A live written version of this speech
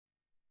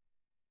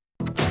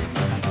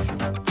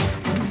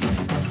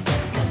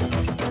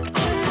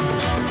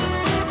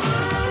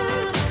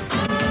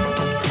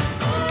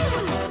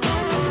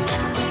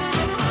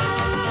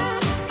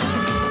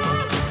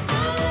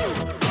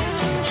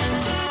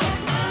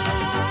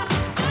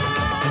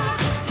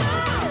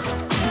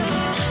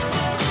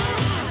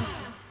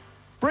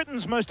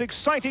Britain's most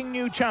exciting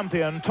new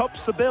champion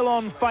tops the bill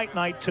on fight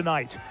night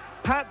tonight.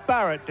 Pat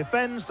Barrett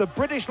defends the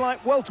British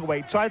light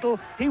welterweight title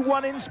he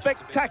won in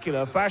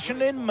spectacular fashion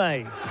in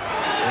May.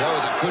 That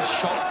was a good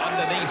shot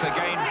underneath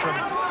again from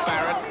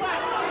Barrett.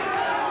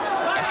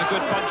 That's a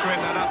good puncture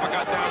in that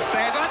uppercut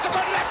downstairs. And that's a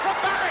good left from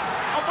Barrett.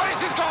 Oh, but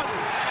he's gone.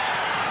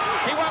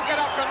 He won't get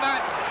up from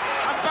that.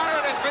 And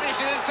Barrett is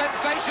finishing in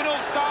sensational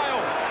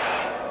style.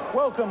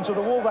 Welcome to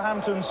the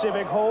Wolverhampton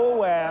Civic Hall,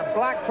 where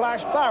Black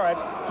Flash Barrett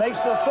makes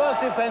the first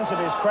defence of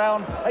his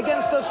crown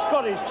against the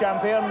Scottish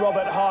champion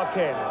Robert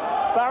Harkin.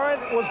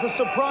 Barrett was the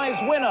surprise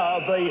winner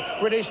of the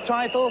British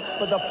title,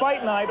 but the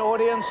fight night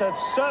audience had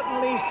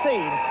certainly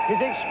seen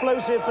his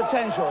explosive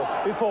potential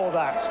before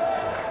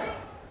that.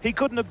 He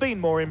couldn't have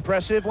been more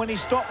impressive when he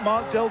stopped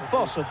Mark Del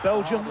Vos of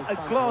Belgium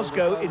at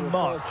Glasgow in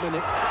March. And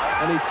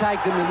he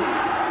tagged him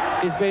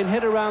in. He's been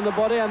hit around the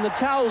body and the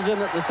towel's in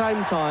at the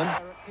same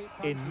time.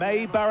 In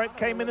May, Barrett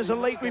came in as a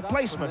late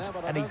replacement,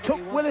 and he took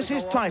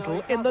Willis's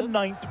title in the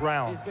 9th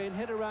round.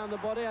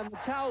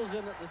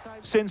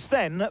 Since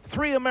then,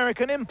 3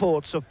 American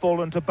imports have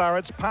fallen to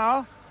Barrett's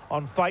power.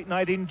 On fight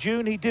night in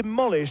June, he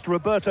demolished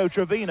Roberto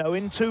Trevino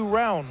in 2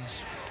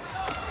 rounds.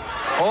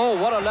 Oh,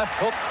 what a left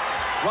hook,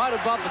 right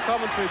above the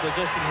commentary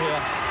position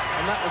here.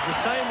 And that was the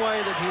same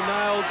way that he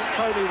nailed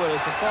Tony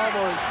Willis, a far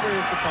more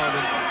experienced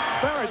opponent.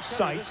 Barrett's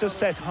sights are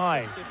set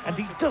high, and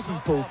he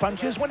doesn't pull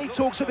punches when he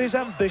talks of his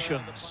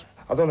ambitions.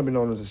 I don't want to be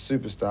known as a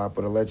superstar,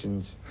 but a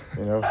legend,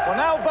 you know. Well,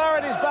 now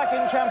Barrett is back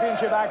in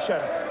championship action,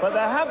 but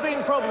there have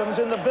been problems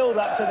in the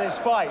build-up to this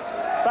fight.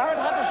 Barrett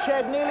had to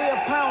shed nearly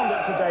a pound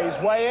at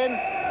today's weigh-in,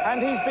 and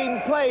he's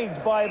been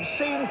plagued by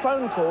obscene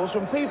phone calls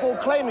from people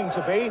claiming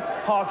to be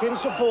Harkin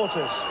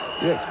supporters.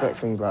 You expect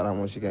things like that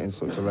once you get in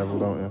such a level,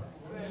 don't you?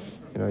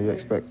 You know, you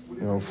expect,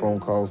 you know, phone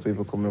calls,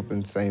 people coming up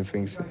and saying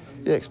things.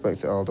 You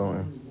expect it all, don't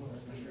you?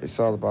 It's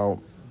all about,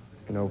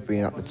 you know,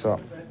 being at the top.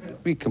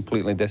 We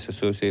completely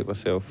disassociate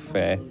ourselves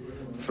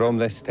from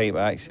this type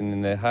of action,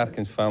 and the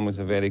Harkin's family is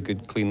a very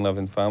good, clean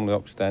living family,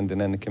 upstanding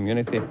in the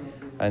community,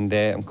 and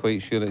I'm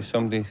quite sure it's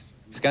somebody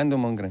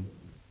scandal-mongering.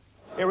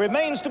 It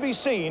remains to be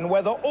seen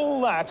whether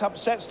all that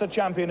upsets the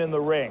champion in the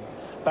ring.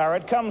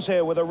 Barrett comes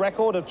here with a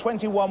record of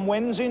 21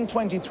 wins in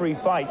 23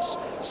 fights,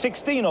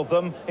 16 of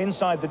them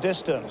inside the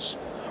distance.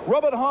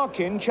 Robert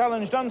Harkin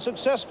challenged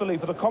unsuccessfully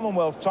for the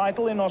Commonwealth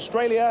title in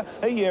Australia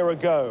a year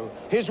ago.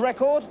 His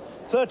record?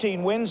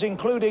 13 wins,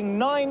 including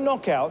 9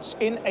 knockouts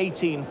in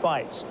 18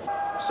 fights.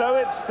 So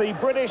it's the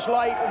British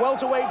Light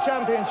Welterweight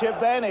Championship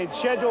then. It's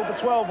scheduled for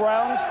 12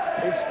 rounds.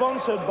 It's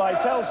sponsored by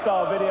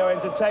Telstar Video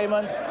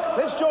Entertainment.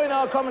 Let's join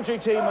our commentary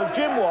team of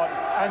Jim Watt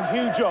and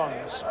Hugh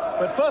Johns.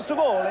 But first of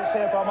all, let's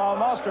hear from our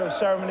Master of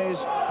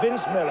Ceremonies,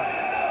 Vince Miller.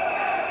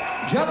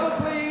 Gentlemen,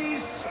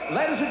 please.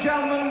 Ladies and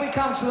gentlemen, we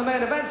come to the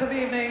main event of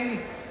the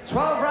evening.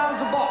 12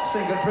 rounds of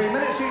boxing at 3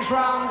 minutes each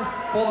round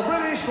for the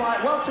British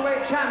Light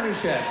Welterweight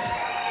Championship.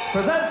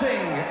 Presenting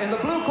in the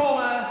blue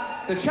corner,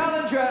 the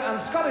challenger and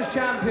Scottish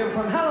champion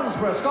from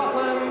Helensburgh,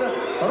 Scotland,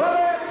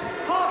 Robert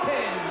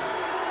Harkin.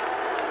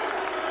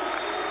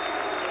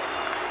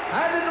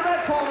 And in the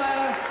red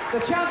corner, the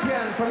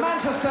champion from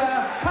Manchester,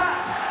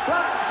 Pat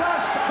Black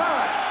Flash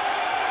Barrett.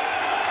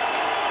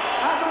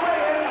 At the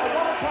weigh-in at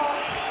 1 o'clock,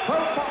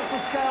 both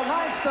boxers scale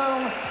 9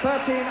 stone,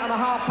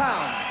 13.5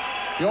 pounds.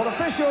 Your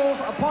officials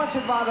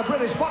appointed by the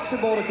British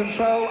Boxing Board of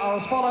Control are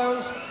as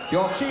follows.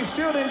 Your Chief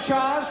Steward in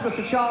charge,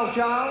 Mr. Charles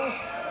Giles.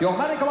 Your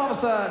Medical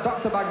Officer,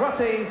 Dr.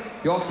 Bagrutti.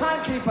 Your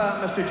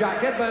Timekeeper, Mr. Jack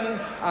Gidman.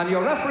 And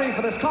your referee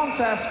for this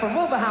contest from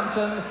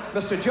Wolverhampton,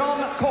 Mr.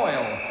 John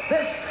Coyle.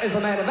 This is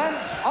the main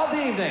event of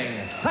the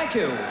evening. Thank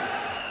you.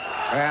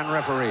 And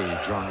referee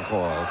John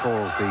Coyle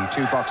calls the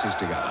 2 boxers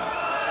together.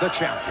 The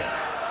champion,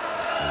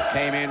 who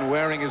came in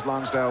wearing his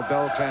Lonsdale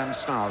belt and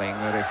snarling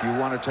that if you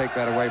want to take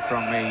that away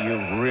from me,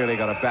 you've really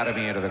got to batter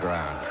me into the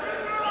ground.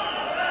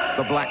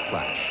 The Black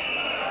Flash,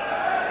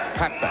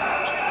 Pat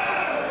Barrett.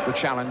 The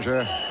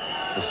challenger,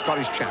 the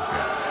Scottish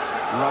champion,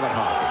 Robert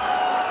Harkin.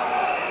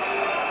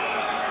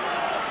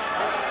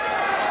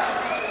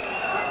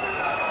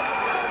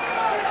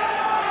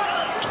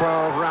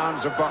 "12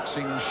 rounds of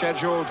boxing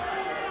scheduled,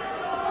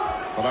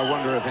 but I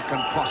wonder if it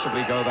can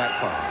possibly go that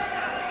far.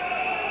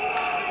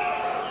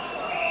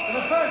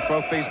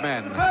 Both these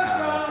men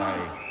have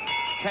a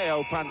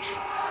KO punch,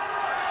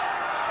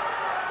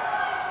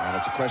 and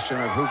it's a question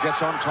of who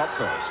gets on top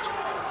first.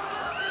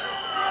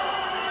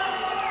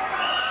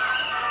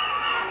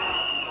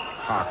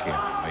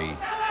 Harkin, the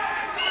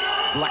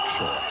black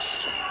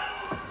shorts,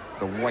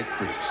 the white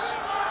boots,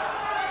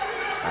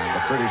 and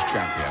the British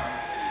champion.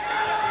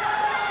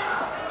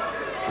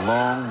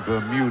 Long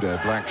Bermuda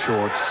black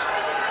shorts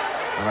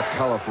and a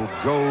colourful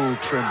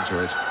gold trim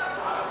to it.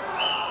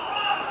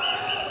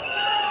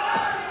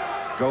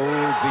 Gold,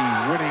 the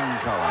winning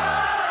colour.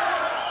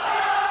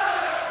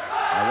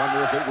 I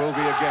wonder if it will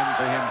be again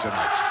for him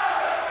tonight.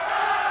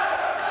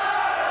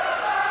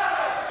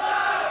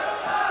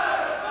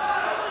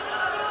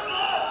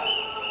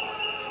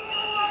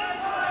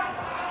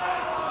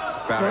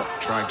 Barrett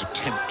trying to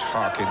tempt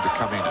Harkin to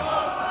come in and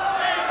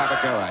have a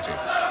go at him.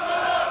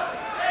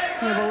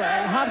 Yeah,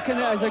 well, Harkin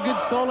is a good,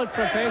 solid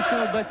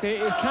professional, but he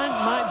can't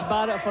match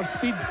Barrett for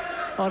speed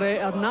or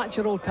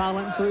natural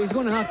talent, so he's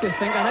going to have to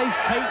think a nice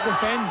tight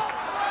defence.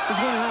 He's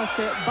going to have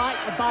to back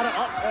Barrett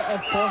up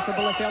if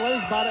possible. If he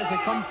allows Barrett to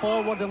come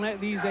forward and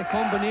let these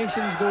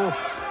combinations go,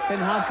 then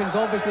Harkin's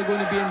obviously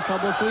going to be in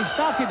trouble. So he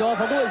started off,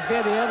 although it's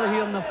very early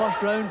here in the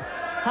first round,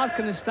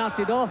 Harkin has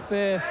started off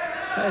in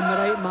the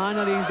right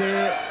manner. He's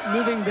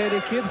moving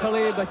very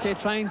carefully, but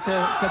trying to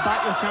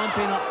back the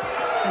champion up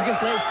and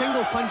just let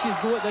single punches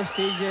go at this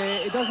stage.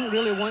 He doesn't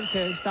really want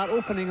to start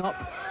opening up,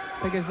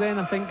 because then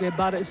I think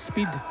Barrett's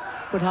speed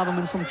would have him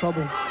in some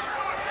trouble.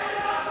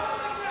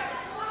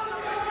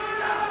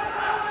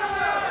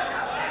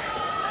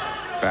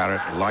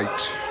 Barrett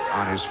light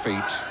on his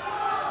feet,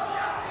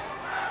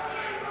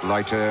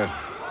 lighter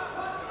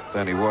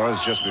than he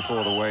was just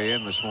before the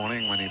weigh-in this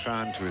morning, when he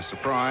found to his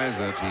surprise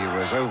that he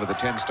was over the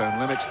 10-stone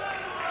limit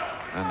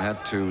and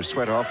had to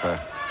sweat off a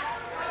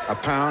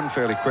pound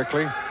fairly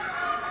quickly.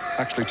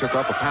 Actually took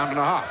off 1.5 pounds.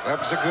 That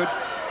was a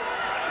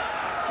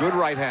good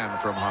right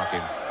hand from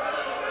Harkin.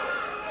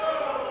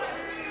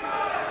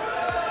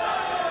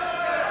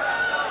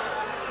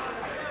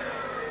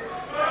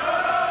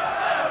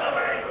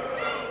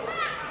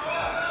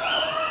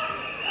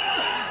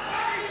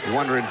 I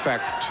wonder, in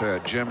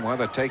fact, Jim,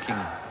 whether taking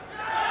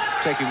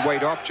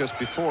weight off just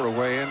before a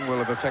weigh-in will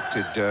have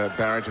affected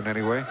Barrett in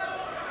any way.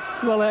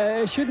 Well,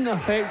 it shouldn't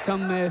affect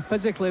him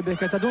physically,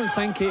 because I don't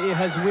think he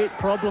has weight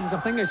problems. I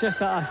think it's just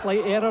a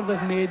slight error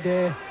they've made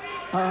the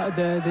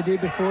day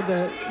before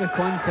the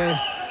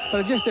contest. But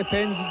it just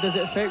depends, does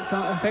it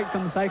affect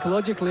him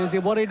psychologically? Is he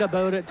worried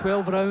about it?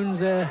 12 rounds?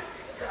 It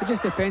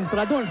just depends. But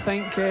I don't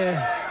think...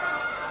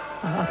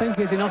 I think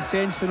he has enough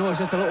sense to know it's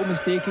just a little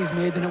mistake he's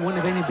made, and it won't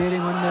have any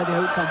bearing on the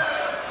outcome.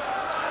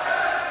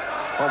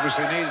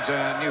 Obviously needs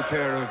a new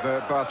pair of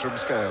bathroom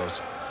scales.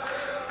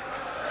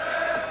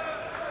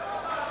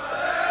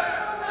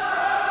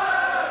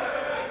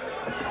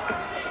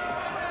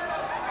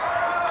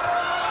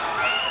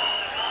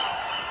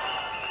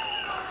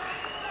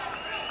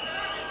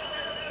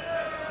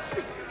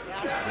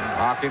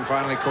 Harkin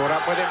finally caught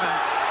up with him.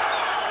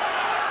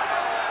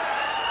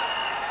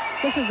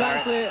 This is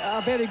actually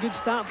a very good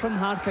start from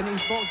Harkin.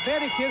 He's boxed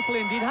very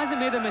carefully indeed, hasn't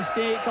made a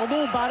mistake.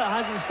 Although Barrett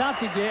hasn't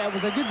started yet, it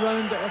was a good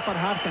round for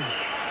Harkin.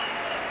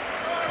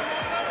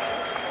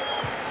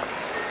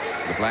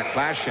 The black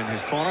flash in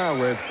his corner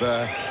with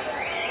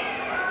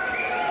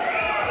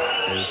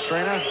his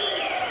trainer,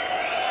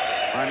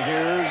 Ron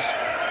Hughes.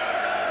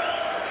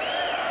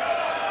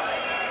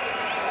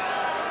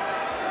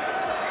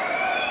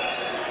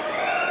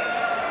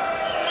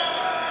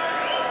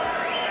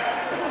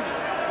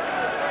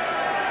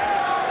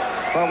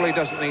 Probably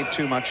doesn't need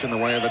too much in the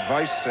way of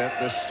advice at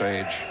this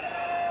stage.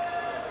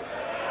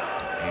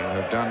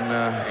 He'll have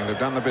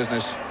done the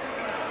business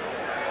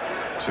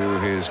to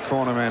his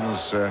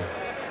cornermen's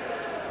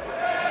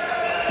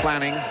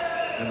planning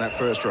in that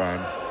first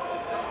round.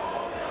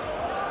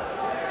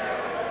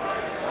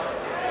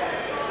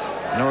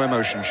 No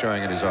emotion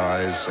showing in his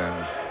eyes,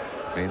 and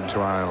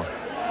meanwhile,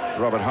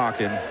 Robert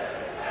Harkin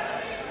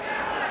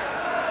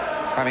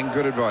having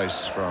good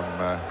advice from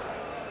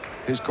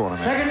his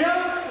cornerman. Second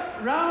note,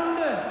 round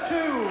 2.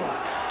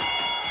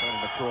 Tony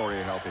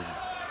McCrory helping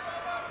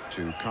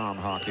to calm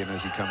Harkin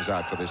as he comes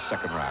out for this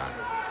second round.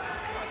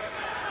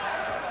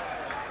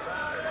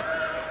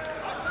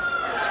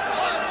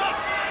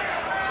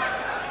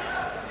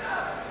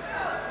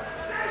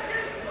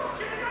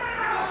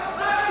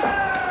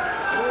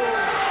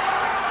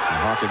 And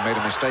Harkin made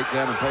a mistake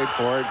then and paid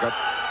for it, got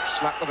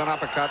slapped with an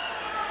uppercut.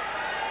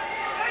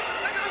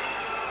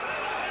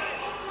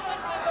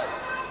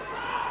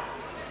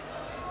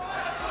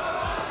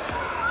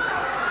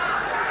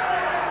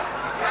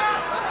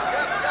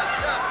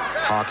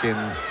 Harkin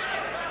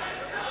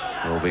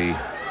will be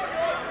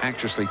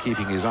anxiously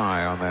keeping his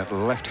eye on that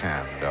left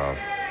hand of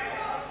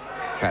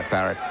Pat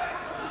Barrett.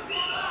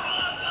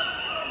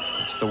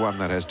 It's the one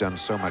that has done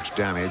so much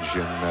damage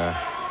in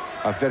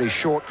a very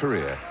short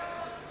career,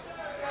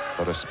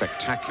 but a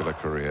spectacular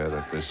career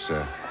that this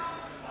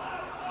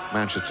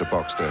Manchester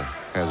boxer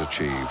has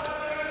achieved.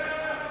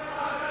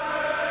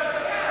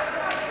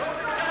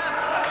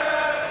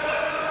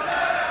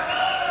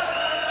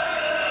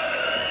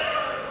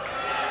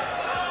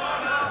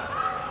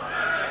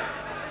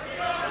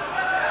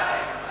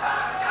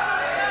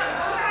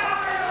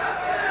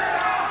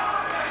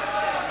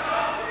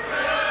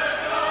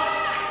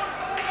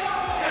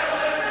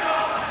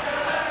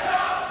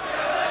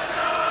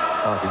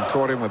 Harkin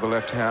caught him with the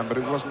left hand, but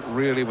it wasn't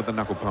really with the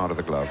knuckle part of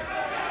the glove.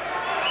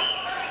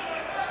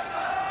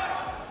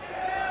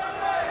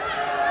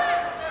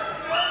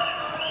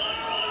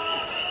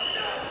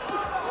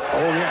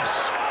 Oh, yes.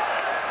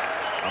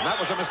 And that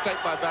was a mistake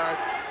by Barrett,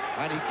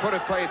 and he could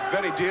have paid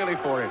very dearly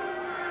for it.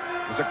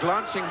 It was a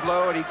glancing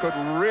blow, and he could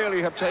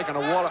really have taken a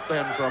wallop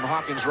then from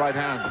Harkin's right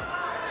hand.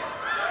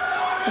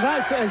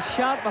 That's as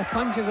sharp a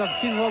punch as I've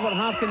seen Robert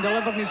Harkin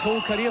deliver in his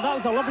whole career. That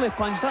was a lovely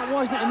punch. That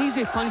wasn't an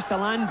easy punch to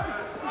land.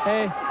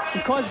 He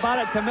caused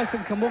Barrett to miss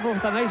and come over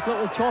with a nice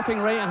little chopping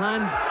right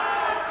hand.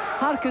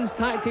 Harkin's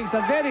tactics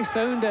are very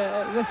sound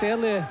this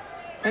early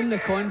in the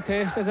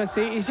contest. As I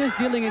say, he's just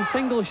dealing in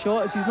single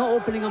shots. He's not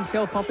opening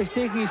himself up. He's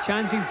taking his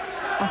chances.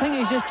 I think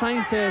he's just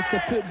trying to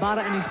put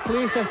Barrett in his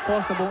place if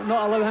possible,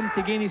 not allow him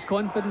to gain his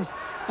confidence,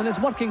 and it's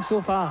working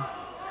so far.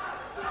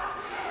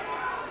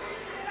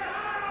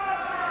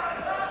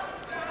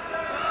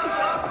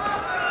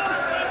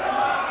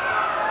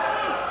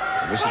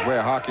 This is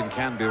where Harkin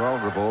can be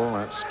vulnerable.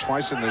 That's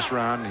twice in this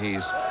round.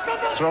 He's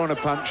thrown a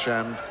punch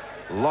and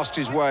lost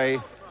his way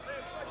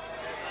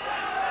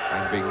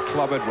and been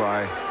clobbered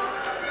by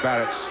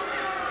Barrett's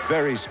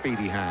very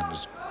speedy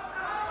hands.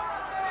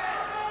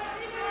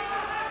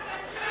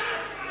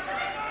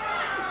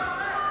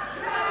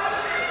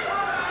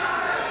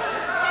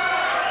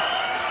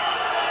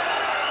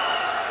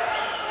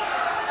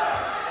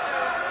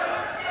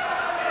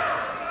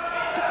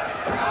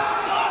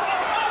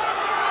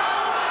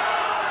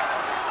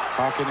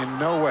 Harkin in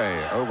no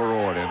way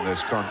overawed in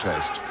this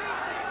contest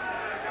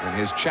in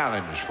his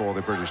challenge for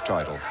the British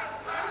title.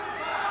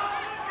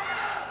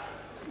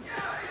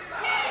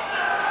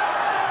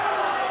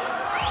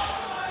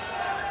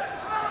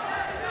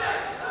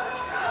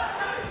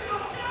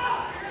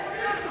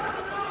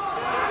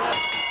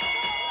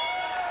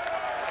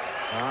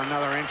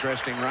 Another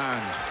interesting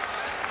round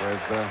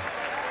with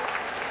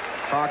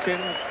Harkin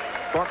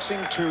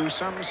boxing to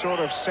some sort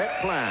of set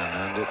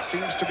plan, and it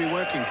seems to be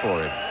working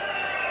for him.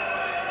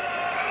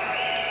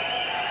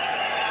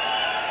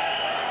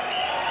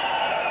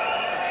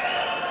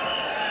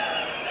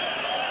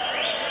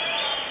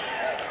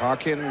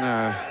 Harkin,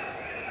 a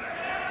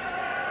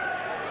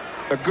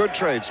good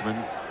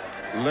tradesman,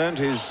 learned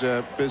his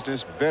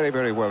business very,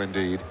 very well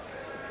indeed.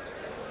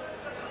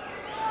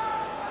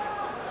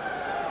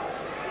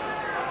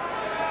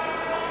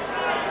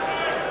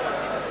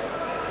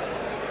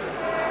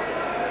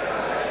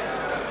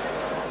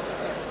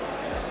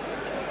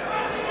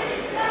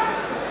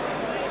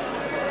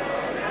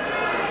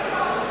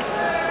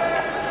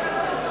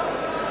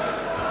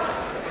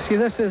 See,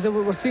 this is,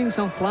 we're seeing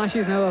some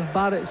flashes now of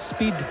Barrett's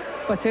speed,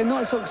 but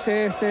not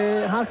success.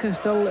 Harkin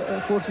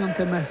still forcing him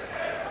to miss.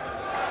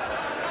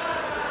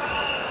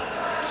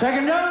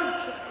 Second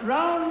out,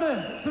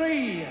 round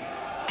 3.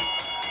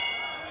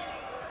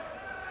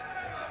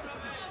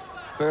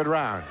 Third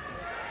round.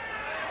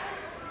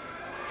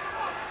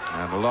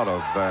 And a lot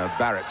of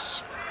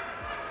Barrett's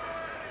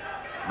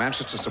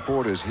Manchester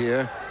supporters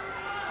here.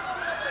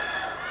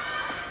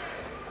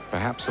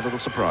 Perhaps a little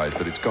surprised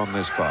that it's gone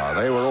this far.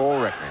 They were all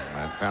reckoning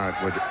that Barrett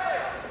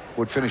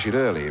would finish it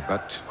early,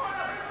 but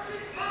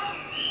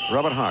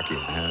Robert Harkin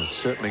has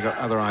certainly got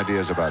other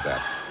ideas about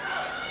that.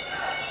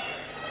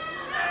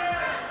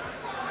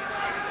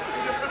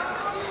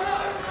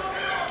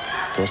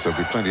 Of course, there'll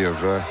be plenty of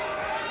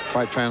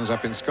fight fans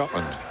up in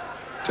Scotland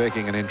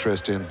taking an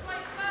interest in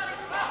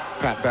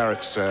Pat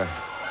Barrett's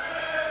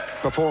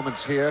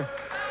performance here.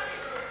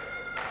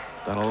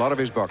 Done a lot of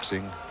his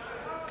boxing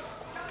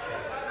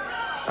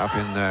up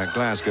in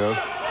Glasgow.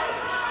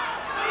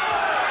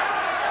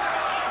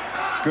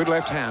 Good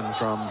left hand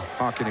from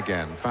Harkin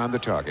again, found the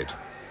target.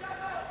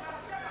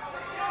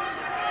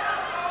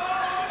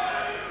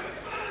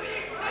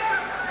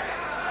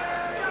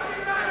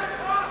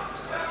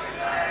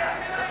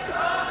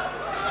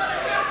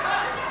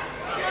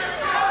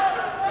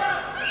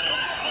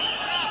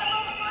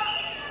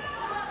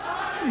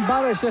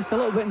 Barrett's just a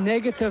little bit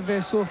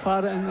negative so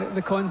far in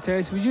the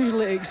contest. We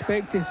usually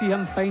expect to see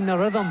him find a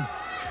rhythm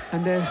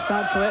and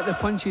start to let the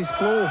punches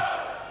flow.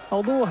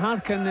 Although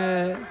Harkin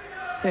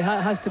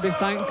has to be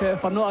thanked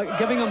for not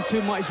giving him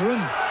too much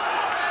room.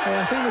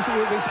 I think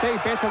we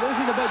expect better. This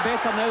is a bit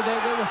better now.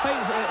 The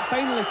fight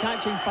finally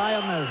catching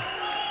fire now.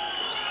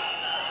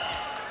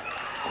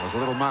 There's a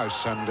little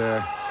mouse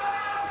under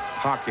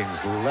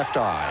Harkin's left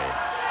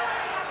eye.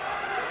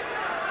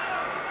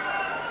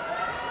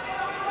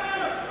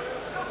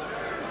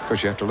 Of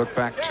course, you have to look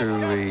back to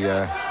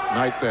the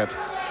night that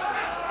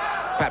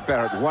Pat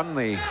Barrett won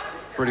the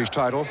British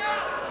title.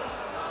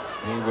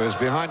 He was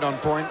behind on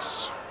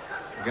points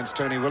against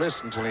Tony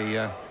Willis until he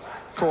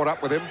caught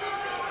up with him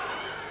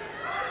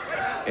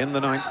in the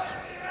 9th.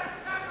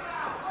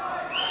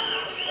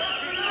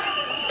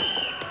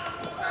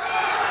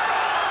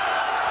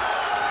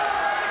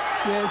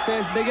 Yes,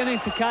 it's beginning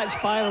to catch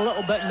fire a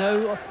little bit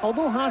now.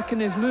 Although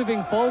Harkin is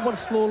moving forward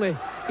slowly,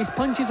 his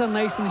punches are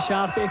nice and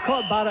sharp. He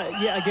caught Barrett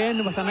yet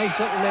again with a nice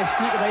little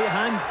sneak right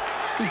hand.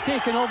 He's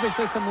taken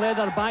obviously some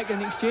leather back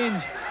in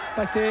exchange,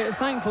 but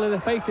thankfully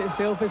the fight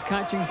itself is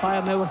catching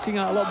fire now. We're seeing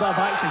a little bit of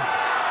action.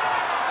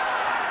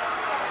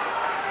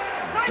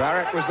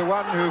 Barrett was the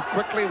one who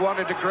quickly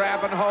wanted to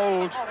grab and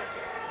hold.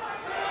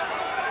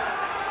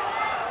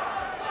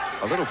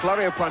 A little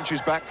flurry of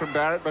punches back from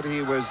Barrett, but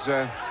he was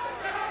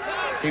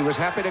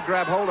happy to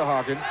grab hold of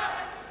Harkin.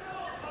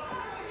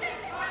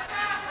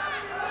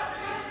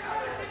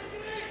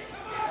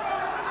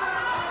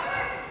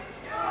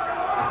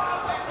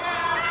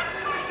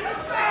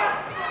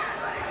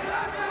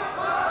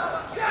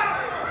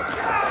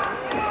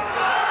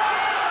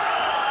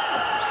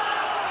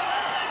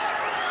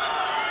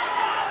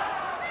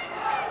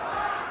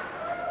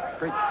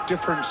 Great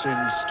difference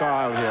in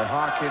style here.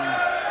 Harkin,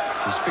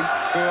 his feet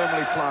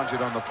firmly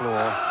planted on the floor.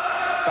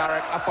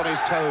 Barrett up on his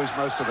toes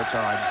most of the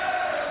time.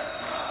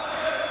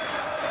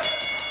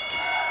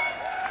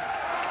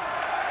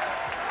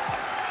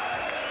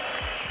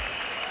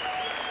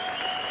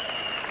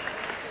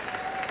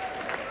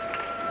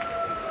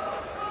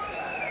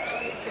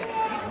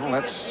 Well,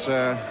 that's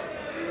a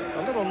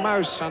little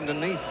mouse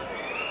underneath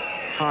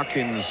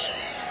Harkin's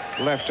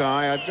left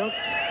eye. I don't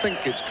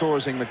think it's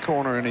causing the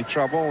corner any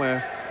trouble.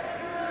 They're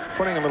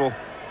putting a little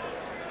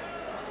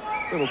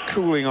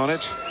cooling on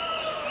it.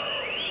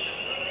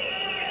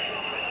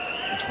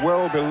 It's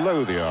well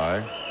below the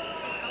eye.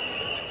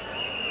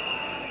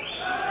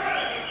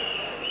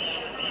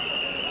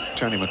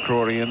 Tony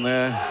McCrory in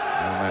there,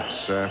 and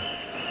that's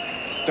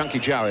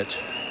Dunky Jowett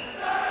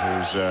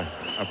who's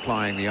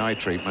applying the eye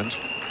treatment.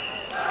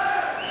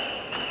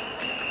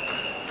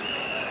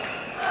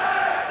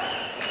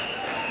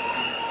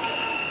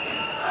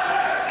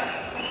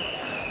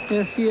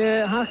 Yes,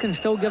 Harkin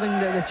still giving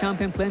the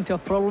champion plenty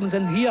of problems,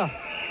 and here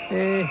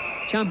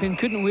champion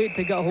couldn't wait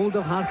to get a hold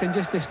of Harkin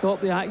just to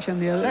stop the action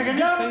there. Second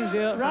Signs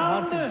there down, for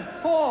round Harkin.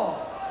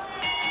 4.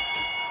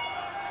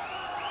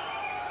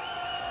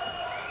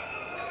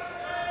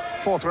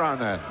 Fourth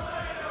round then.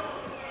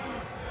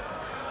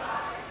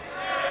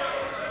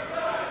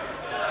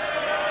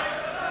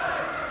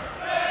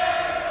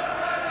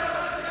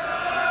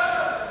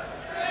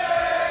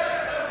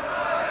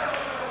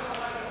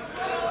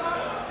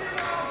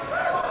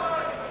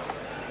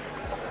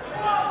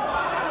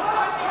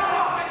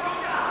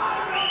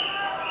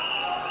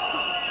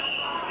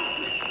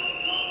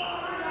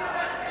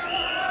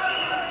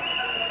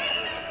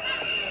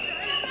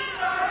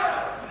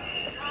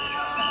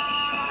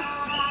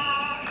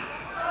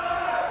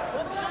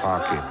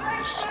 Harkin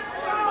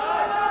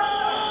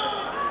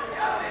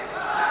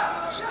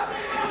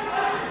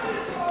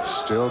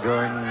still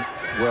going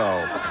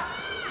well.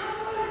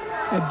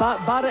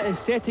 Barrett is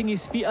setting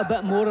his feet a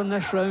bit more in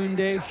this round,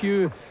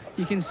 Hugh.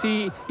 You can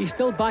see he's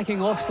still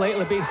backing off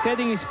slightly, but he's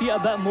setting his feet a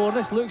bit more.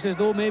 This looks as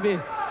though maybe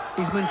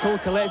he's been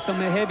told to let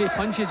some heavy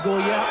punches go.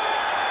 Yeah,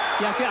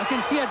 I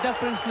can see a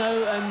difference now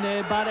in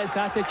Barrett's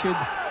attitude.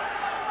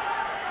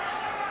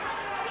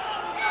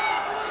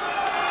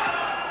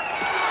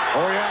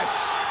 Oh,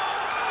 yes.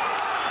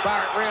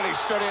 Barrett really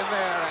stood in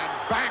there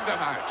and banged him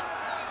out.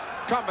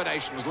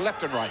 Combinations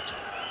left and right.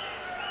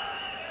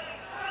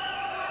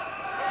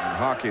 And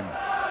Harkin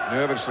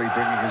nervously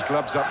bringing his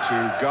gloves up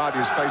to guard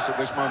his face at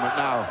this moment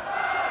now.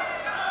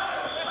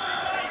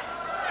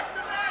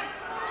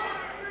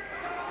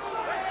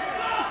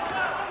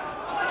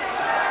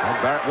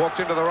 And Barrett walked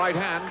into the right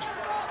hand.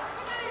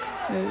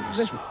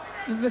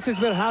 This is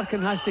where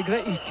Harkin has to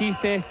grit his teeth,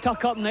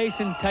 tuck up nice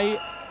and tight,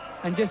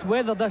 and just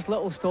weather this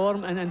little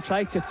storm and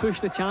try to push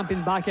the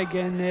champion back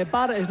again.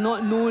 Barrett is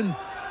not known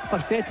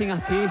for setting a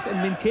pace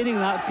and maintaining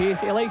that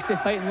pace. He likes to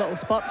fight in little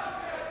spurts.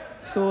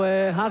 So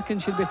Harkin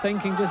should be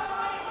thinking just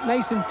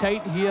nice and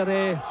tight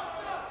here.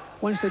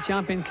 Once the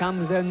champion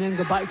comes down, then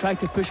go back, try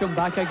to push him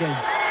back again.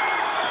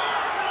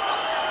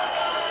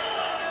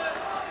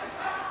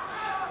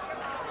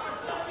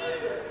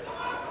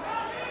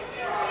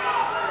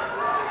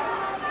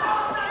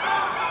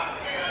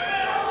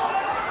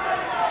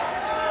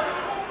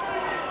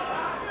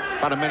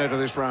 About a minute of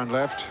this round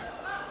left.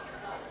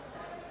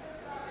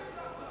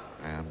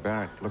 And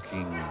Barrett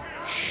looking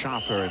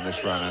sharper in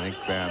this round, I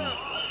think, than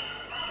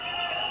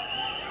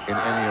in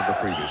any of the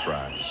previous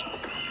rounds.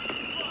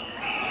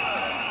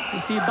 You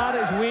see,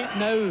 Barrett's weight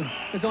now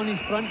is on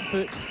his front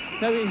foot.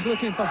 Now he's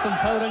looking for some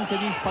power into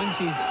these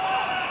punches.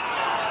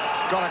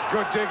 Got a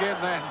good dig in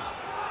then.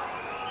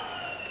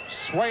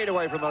 Swayed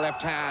away from the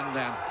left hand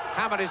and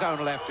hammered his own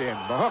left in.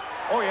 The hook,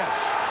 oh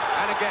yes,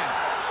 and again.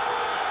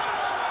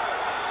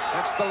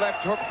 That's the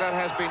left hook that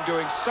has been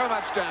doing so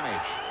much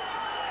damage,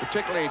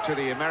 particularly to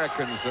the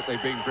Americans that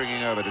they've been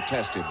bringing over to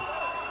test him.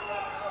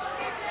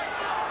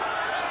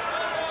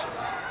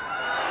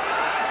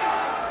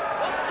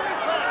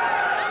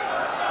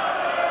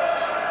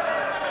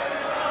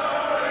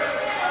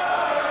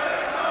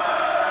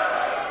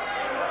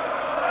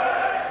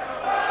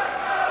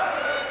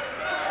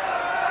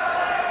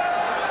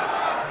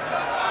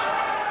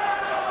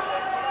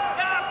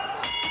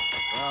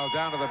 Well,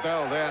 down to the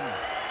bell then.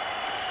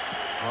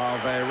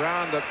 Of a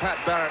round that Pat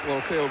Barrett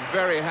will feel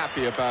very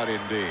happy about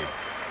indeed.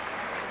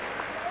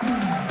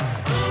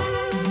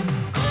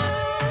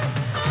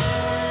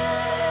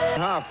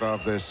 Half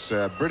of this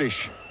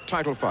British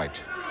title fight.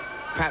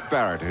 Pat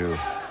Barrett, who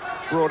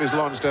brought his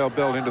Lonsdale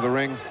belt into the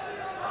ring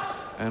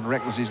and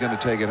reckons he's going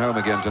to take it home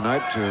again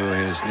tonight to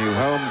his new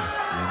home,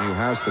 the new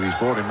house that he's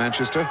bought in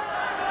Manchester.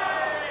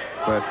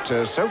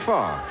 But so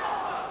far,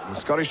 the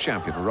Scottish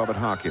champion, Robert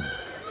Harkin,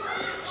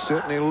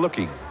 certainly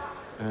looking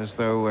as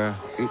though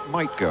it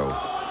might go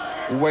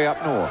way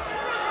up north,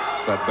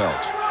 that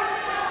belt.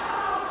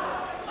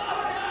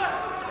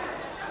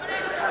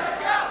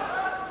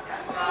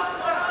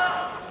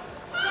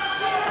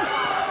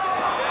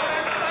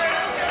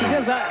 See,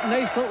 there's that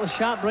nice little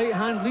sharp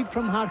right-hand lead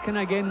from Harkin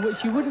again,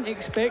 which you wouldn't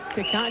expect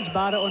to catch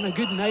Barrett on a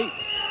good night,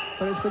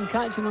 but it's been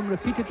catching him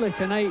repeatedly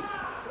tonight.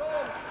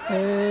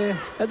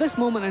 At this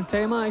moment in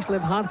time, I actually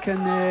have Harkin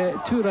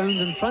 2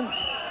 rounds in front,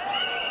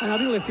 and I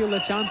really feel the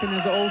champion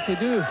has it all to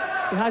do.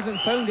 He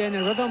hasn't found any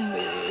rhythm.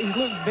 He's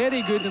looked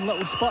very good in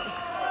little spurts,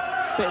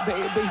 but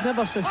he's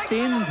never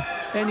sustained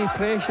any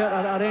pressure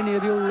or any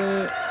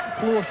real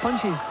flow of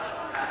punches.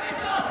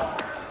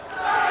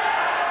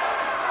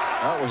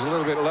 That was a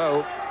little bit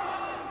low.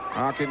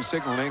 Harkin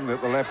signalling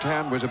that the left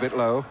hand was a bit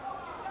low.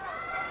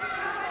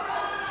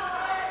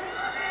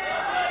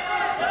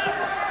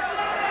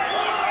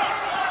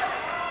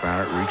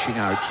 Barrett reaching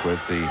out with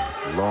the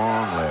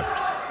long left.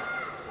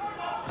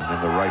 And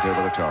then the right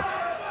over the top.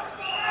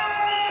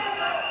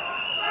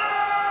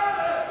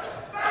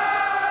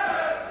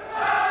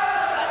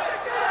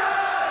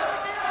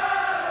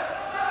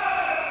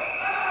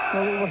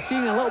 Well, we're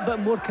seeing a little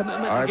bit more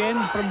commitment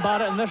again from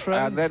Barrett in this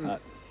round. And then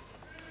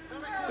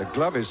the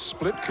glove is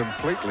split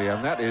completely,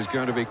 and that is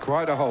going to be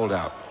quite a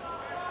holdout.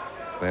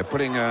 They're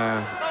putting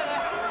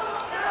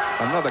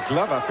another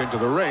glove up into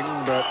the ring,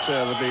 but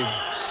there'll be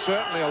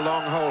certainly a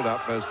long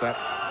hold-up as that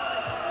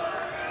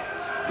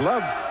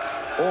glove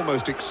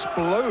almost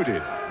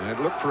exploded. And it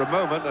looked for a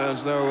moment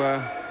as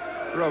though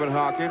Robert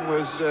Harkin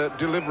was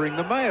delivering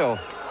the mail.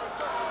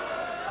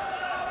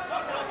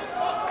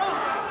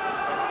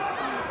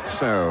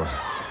 So,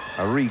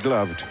 a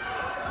re-gloved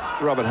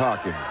Robert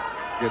Harkin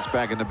gets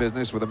back into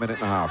business with 1.5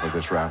 minutes of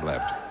this round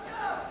left.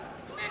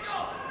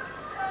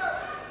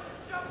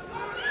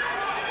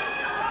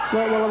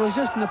 Well, I was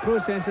just in the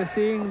process of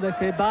saying that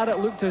Barrett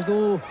looked as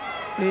though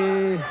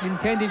he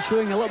intended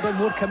showing a little bit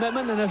more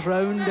commitment in this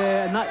round,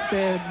 and that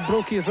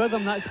broke his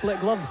rhythm, that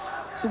split glove.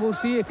 So we'll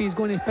see if he's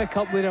going to pick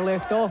up where he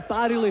left off, but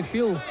I really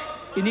feel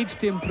he needs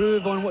to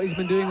improve on what he's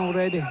been doing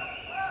already.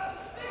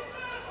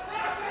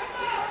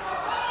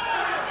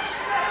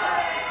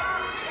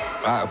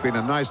 It would been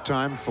a nice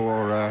time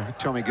for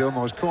Tommy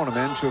Gilmore's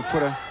cornermen to have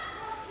put a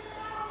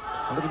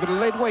little bit of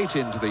lead weight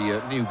into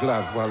the new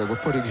glove while they were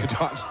putting it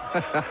on.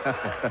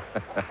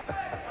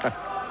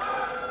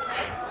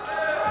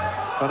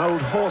 An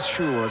old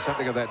horseshoe or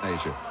something of that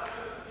nature.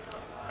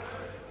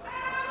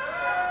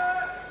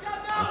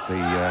 With the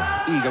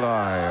eagle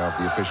eye of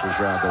the officials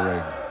round the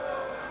ring.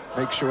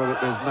 Make sure that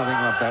there's nothing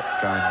of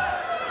that kind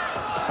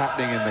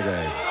happening in the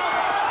game.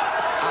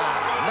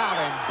 Now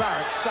then,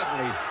 Barrett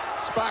suddenly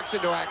sparks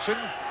into action.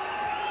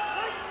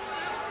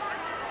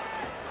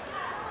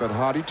 But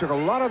Hardy took a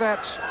lot of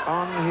that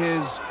on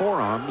his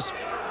forearms.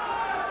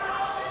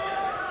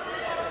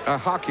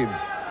 Harkin.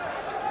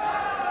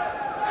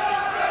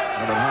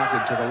 But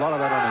Harkin took a lot of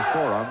that on his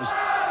forearms.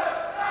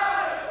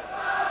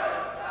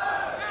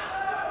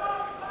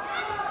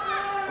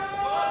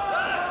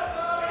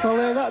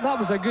 Well, that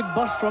was a good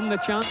burst from the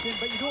champion,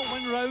 but you don't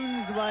win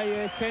rounds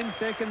by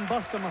 10-second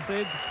bursts, I'm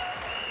afraid.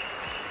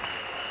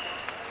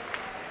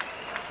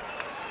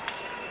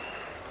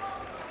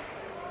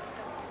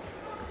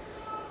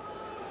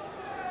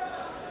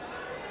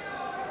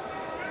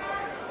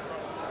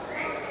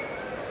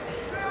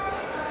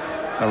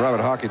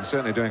 Robert Harkin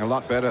certainly doing a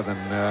lot better than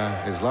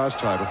his last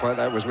title fight.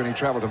 That was when he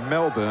travelled to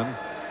Melbourne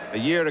a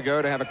year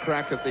ago to have a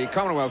crack at the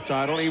Commonwealth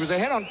title. He was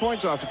ahead on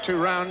points after 2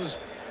 rounds,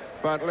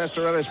 but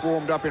Lester Ellis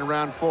warmed up in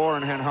round 4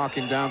 and had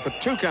Harkin down for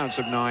 2 counts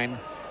of 9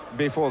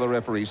 before the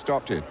referee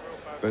stopped it.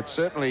 But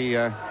certainly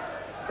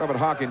Robert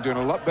Harkin doing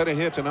a lot better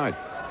here tonight.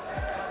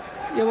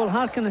 Yeah, well,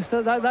 Harkin is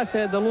still, that's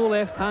the low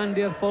left hand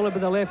there, followed by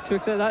the left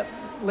hook. That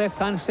left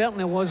hand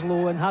certainly was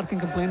low, and Harkin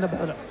complained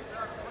about it.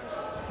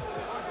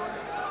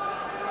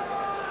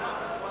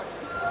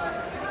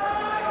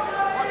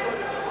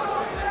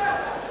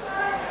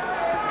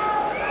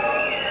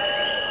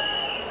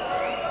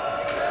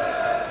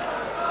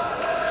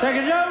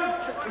 Second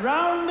out,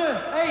 round 8.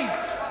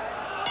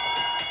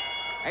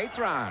 8th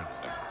round.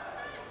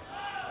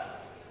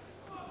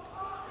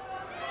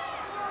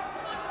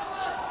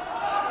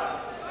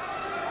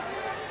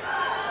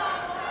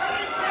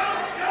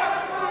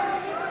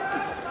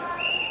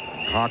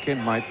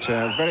 Harkin might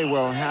very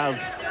well have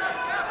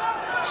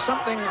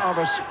something of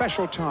a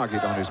special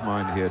target on his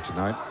mind here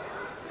tonight.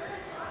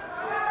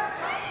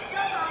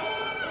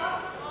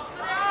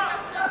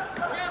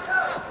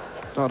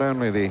 Not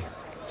only the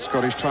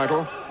Scottish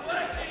title,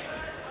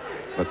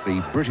 but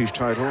the British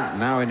title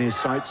now in his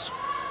sights.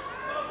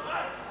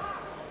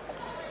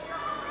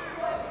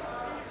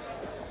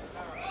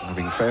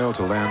 Having failed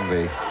to land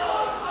the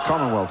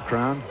Commonwealth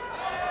crown.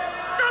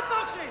 Stop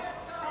boxing!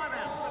 Time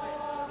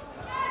out.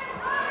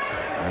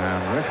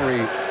 And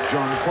referee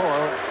John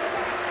Coyle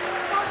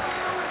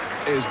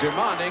is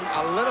demanding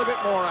a little bit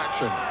more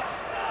action.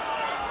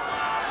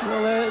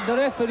 Well, the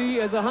referee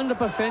is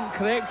 100%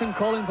 correct in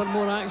calling for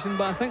more action,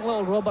 but I think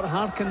little Robert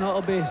Harkin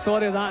ought to be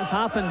sorry that's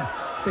happened,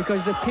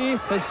 because the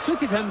pace has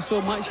suited him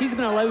so much. He's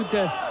been allowed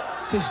to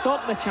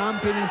stop the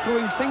champion and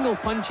throwing single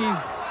punches,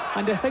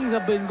 and the things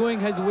have been going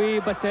his way.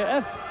 But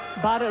if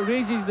Barrett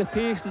raises the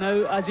pace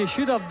now, as he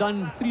should have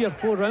done 3 or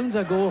 4 rounds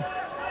ago,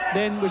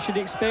 then we should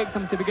expect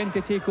him to begin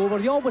to take over.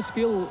 You always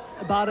feel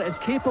Barrett is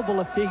capable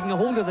of taking a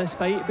hold of this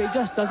fight, but he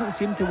just doesn't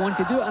seem to want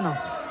to do it enough.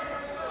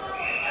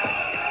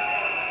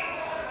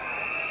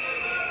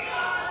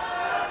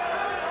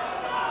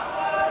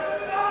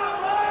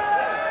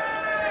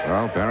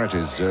 Well, Barrett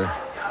is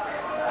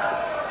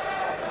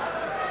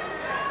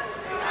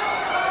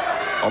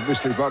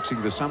obviously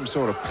boxing to some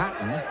sort of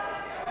pattern,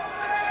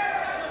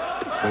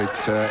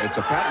 but it's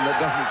a pattern that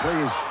doesn't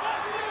please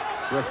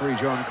referee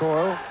John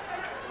Coyle,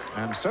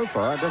 and so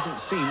far doesn't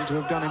seem to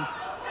have done him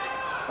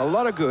a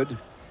lot of good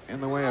in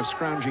the way of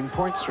scrounging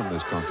points from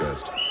this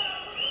contest.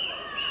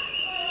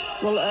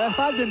 Well, if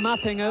I'd been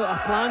mapping out a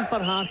plan for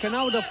Harkin,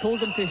 I would have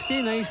told him to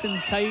stay nice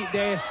and tight,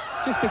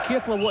 just be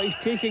careful of what he's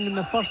taking in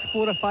the first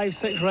 4 or 5,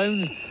 6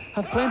 rounds,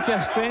 have plenty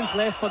of strength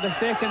left for the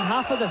second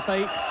half of the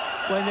fight,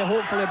 when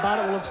hopefully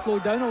Barrett will have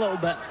slowed down a little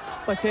bit.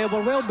 But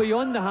we're well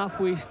beyond the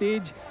halfway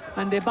stage,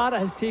 and Barrett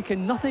has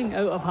taken nothing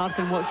out of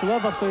Harkin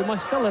whatsoever, so he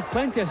must still have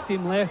plenty of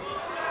steam left.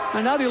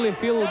 And I really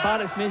feel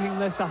Barrett's making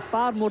this a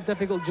far more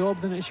difficult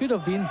job than it should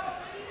have been,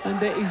 and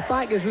his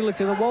back is really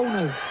to the wall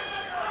now.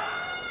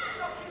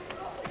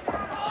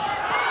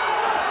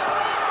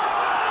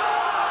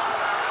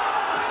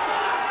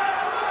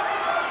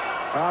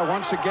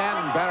 Once again,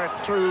 Barrett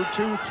threw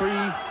 2, 3,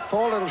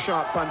 4 little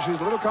sharp punches,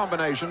 little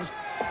combinations,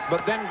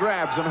 but then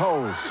grabs and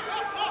holds.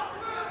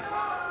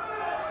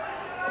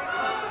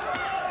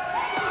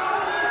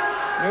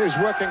 He's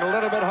working a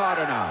little bit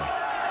harder now.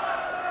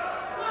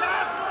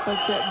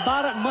 But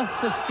Barrett must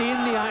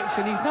sustain the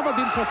action. He's never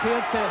been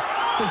prepared to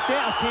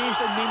set a pace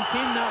and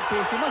maintain that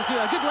pace. He must do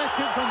a good left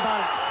hook from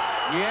Barrett.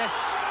 Yes,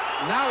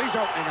 now he's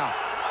opening up.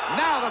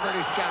 Now the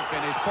British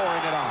champion is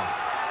pouring it on.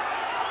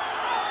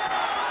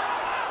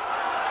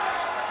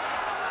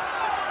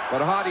 But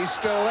Hardy's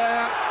still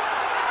there,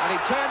 and he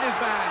turned his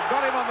man,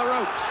 got him on the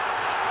ropes,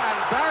 and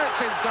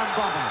Barrett's in some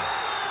bother.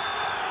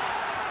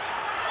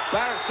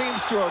 Barrett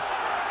seems to have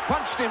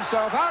punched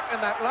himself out in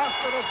that last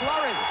little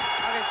flurry,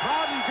 and it's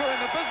Hardy doing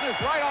the business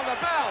right on the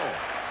bell.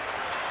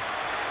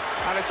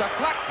 And it's a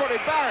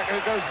flat-footed Barrett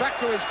who goes back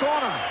to his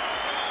corner.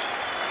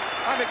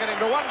 I'm beginning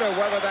to wonder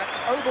whether that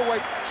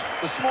overweight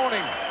this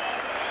morning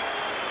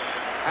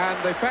and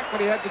the fact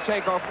that he had to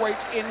take off weight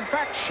in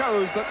fact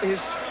shows that his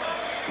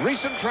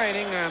recent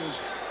training and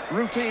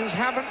routines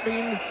haven't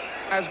been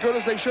as good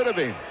as they should have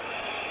been.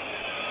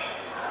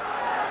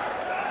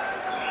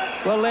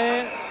 Well,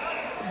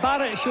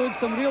 Barrett showed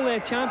some real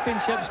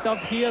championship stuff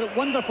here.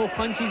 Wonderful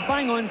punches,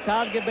 bang on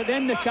target, but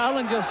then the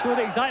challenger showed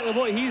exactly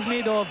what he's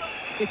made of.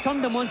 He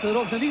turned him onto the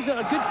ropes. Now, these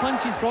are good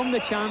punches from the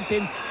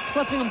champion,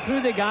 slipping him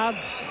through the guard.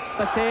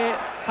 But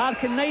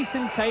Harkin nice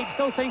and tight,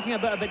 still thinking a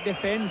bit about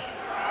defence.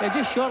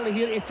 Just shortly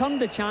here, he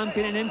turned the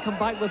champion and then come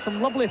back with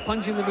some lovely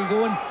punches of his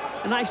own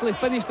and actually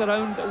finished the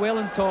round well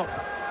on top.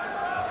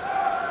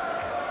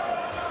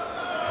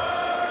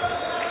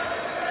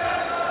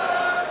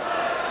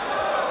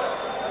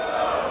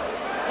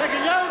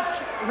 Second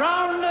out,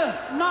 round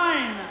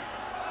 9.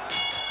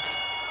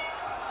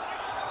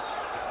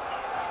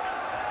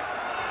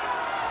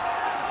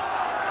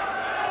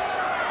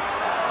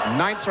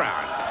 Ninth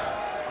round.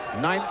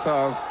 9th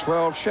of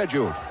 12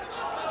 scheduled.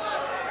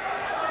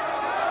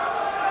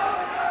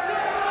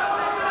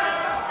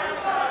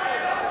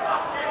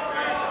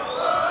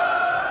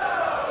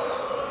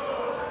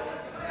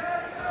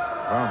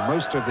 Well,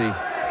 most of the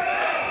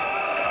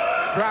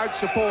crowd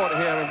support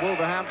here in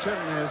Wolverhampton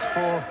is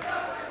for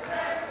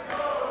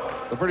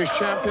the British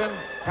champion,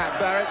 Pat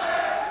Barrett,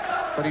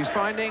 but he's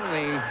finding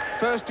the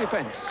first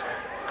defence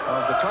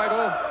of the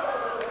title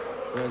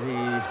that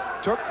he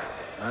took,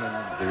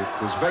 and it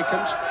was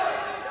vacant,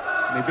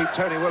 and he beat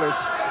Tony Willis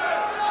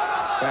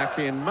back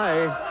in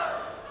May,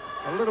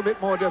 a little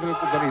bit more difficult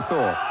than he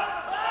thought.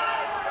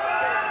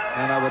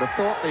 And I would have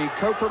thought the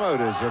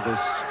co-promoters of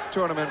this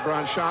tournament,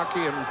 Brian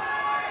Sharkey and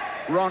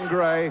Ron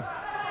Gray,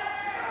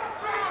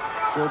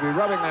 will be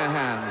rubbing their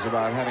hands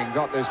about having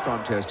got this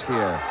contest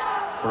here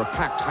for a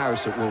packed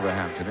house at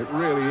Wolverhampton. It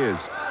really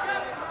is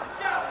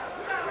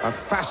a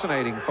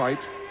fascinating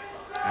fight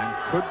and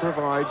could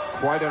provide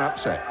quite an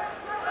upset.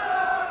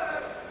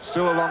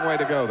 Still a long way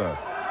to go, though.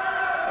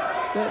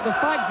 The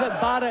fact that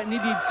Barrett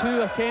needed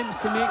 2 attempts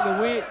to make the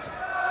weight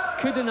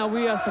could, in a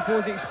way, I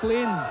suppose,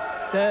 explain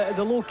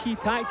the low-key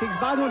tactics,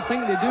 but I don't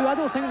think they do. I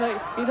don't think that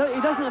he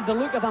doesn't have the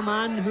look of a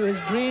man who is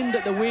drained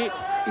at the weight.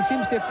 He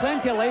seems to have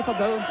plenty of life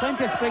about him,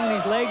 plenty of spring in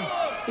his legs.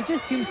 He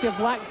just seems to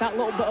have lacked that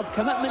little bit of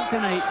commitment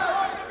tonight.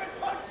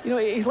 You know,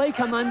 he's like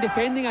a man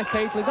defending a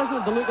title. He doesn't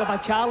have the look of a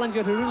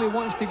challenger who really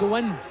wants to go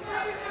in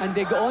and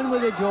get on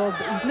with the job.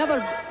 He's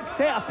never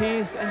set a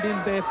pace and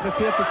been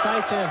prepared to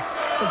try to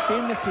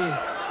sustain the pace.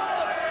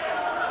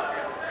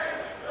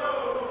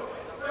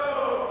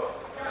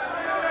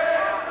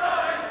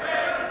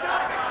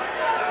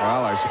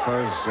 Well, I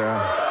suppose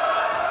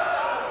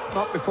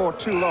not before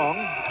too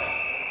long,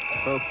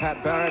 both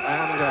Pat Barrett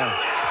and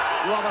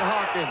Robert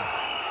Harkin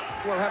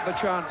will have the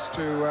chance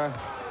to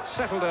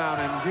settle down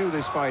and view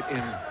this fight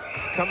in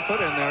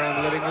comfort in their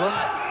own living room.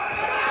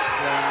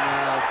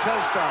 Then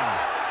Telstar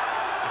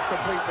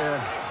complete their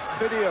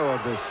video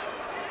of this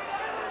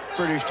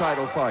British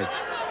title fight.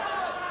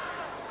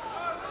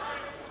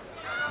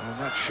 And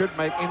that should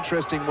make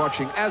interesting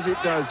watching, as it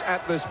does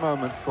at this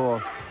moment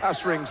for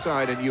us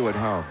ringside and you at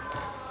home.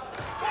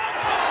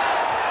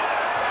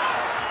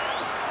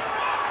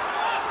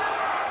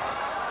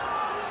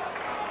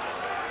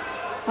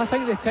 I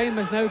think the time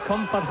has now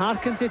come for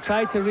Harkin to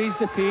try to raise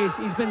the pace.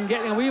 He's been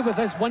getting away with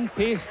this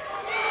one-paced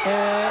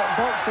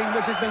boxing,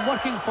 which has been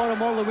working for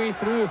him all the way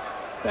through.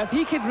 But if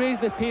he could raise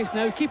the pace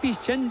now, keep his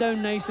chin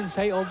down nice and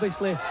tight,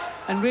 obviously,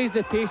 and raise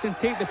the pace and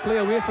take the play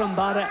away from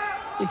Barrett,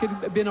 he could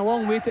have been a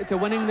long way to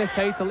winning the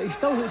title. He's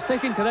still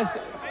sticking to this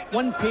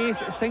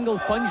one-pace,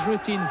 single-punch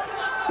routine,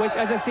 which,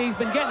 as I say, he's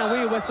been getting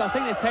away with, but I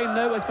think the time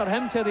now is for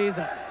him to raise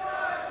it.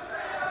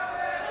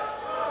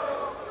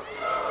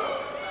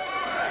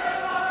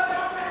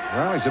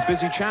 Well, he's a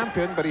busy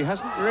champion, but he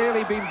hasn't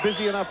really been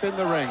busy enough in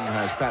the ring,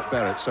 has Pat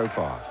Barrett so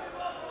far.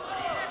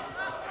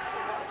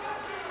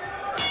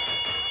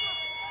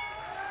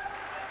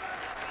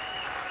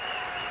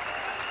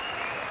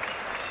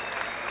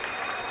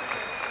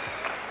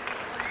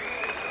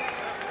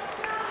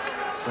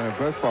 So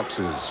both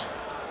boxers.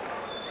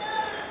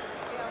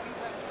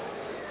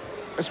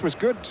 This was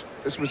good.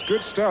 This was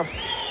good stuff,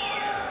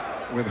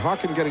 with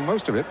Harkin getting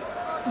most of it.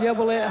 Yeah,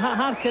 well,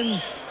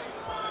 Harkin,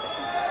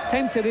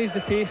 time to raise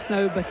the pace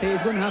now, but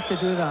he's going to have to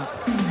do that.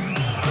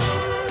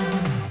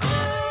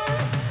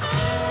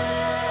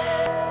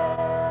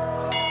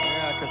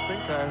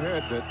 Yeah, I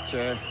heard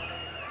that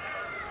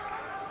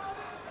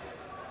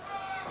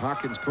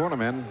Harkin's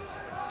cornerman,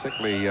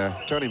 particularly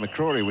Tony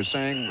McCrory, was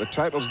saying the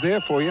title's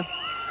there for you.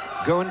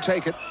 Go and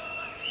take it.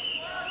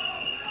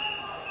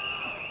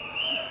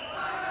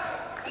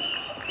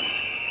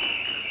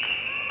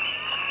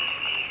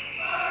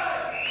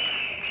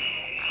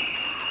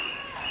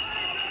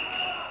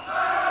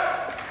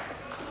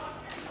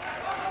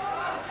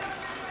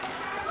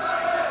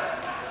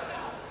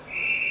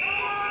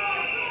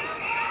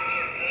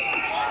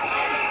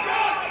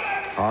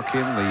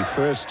 Harkin, the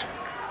first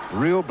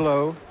real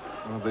blow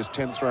of this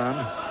 10th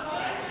round.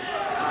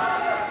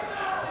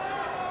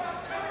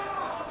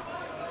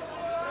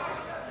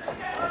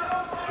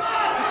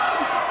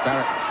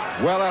 Barrett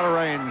well out of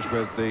range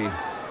with the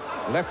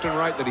left and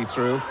right that he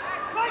threw.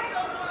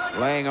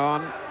 Laying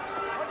on.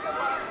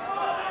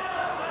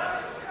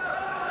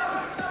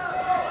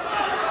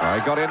 Well,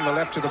 he got in the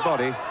left to the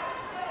body.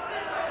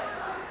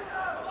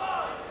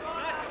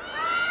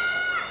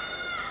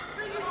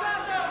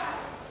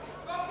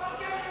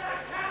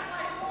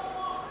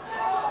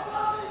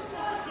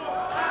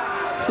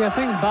 See, I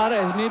think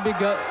Barrett has maybe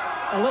got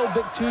a little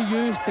bit too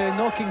used to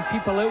knocking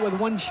people out with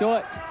one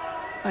shot,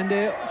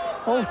 and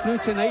all through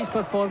tonight's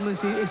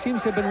performance he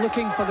seems to have been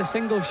looking for the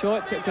single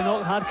shot to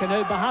knock Harkin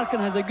out, but Harkin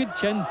has a good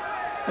chin,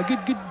 a good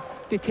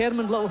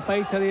determined little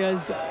fighter he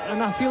is,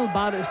 and I feel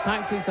Barrett's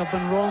tactics have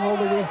been wrong all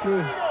the way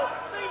through.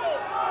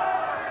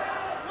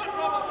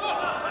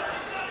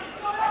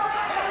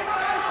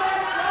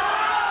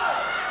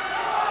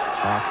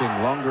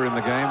 Harkin longer in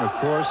the game, of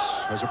course,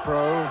 as a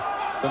pro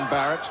than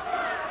Barrett.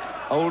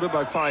 Older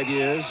by 5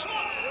 years.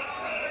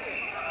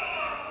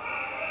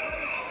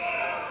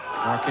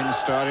 Harkin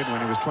started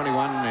when he was 21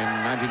 in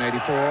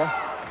 1984.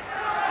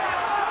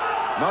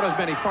 Not as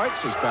many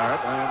fights as Barrett.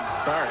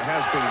 Barrett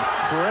has been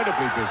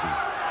incredibly busy.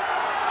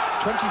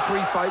 23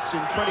 fights in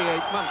 28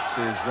 months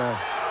is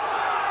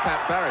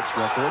Pat Barrett's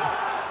record.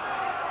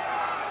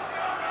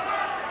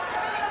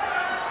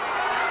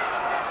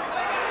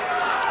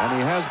 And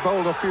he has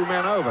bowled a few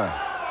men over.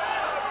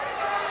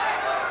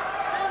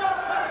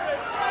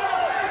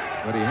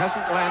 But he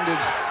hasn't landed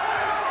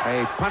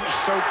a punch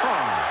so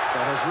far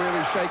that has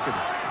really shaken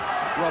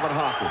Robert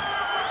Harkin.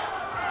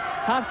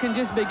 Harkin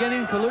just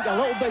beginning to look a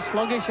little bit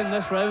sluggish in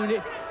this round.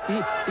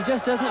 He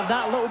just doesn't have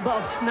that little bit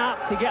of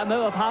snap to get him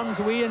out of harm's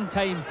way in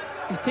time.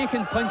 He's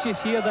taking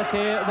punches here that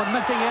were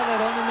missing earlier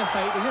on in the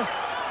fight. He's just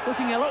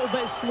looking a little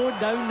bit slowed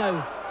down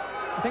now.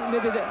 I think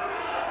maybe the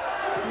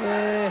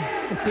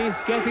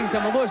pace getting to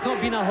him, although it's not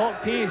been a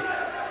hot pace,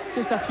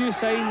 just a few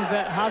signs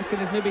that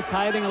Harkin is maybe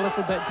tiring a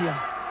little bit here.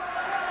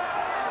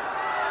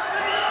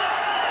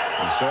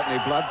 There's certainly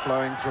blood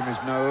flowing from his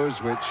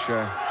nose, which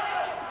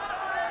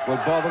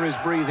will bother his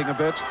breathing a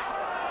bit,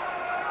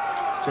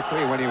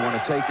 particularly when you want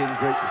to take in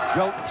great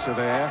gulps of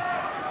air.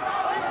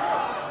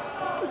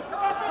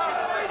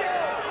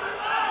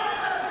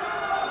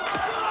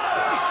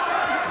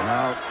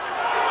 Now,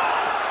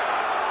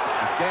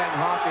 again,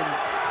 Harkin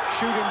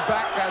shooting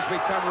back as we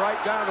come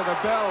right down to the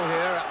bell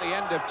here at the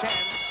end of 10.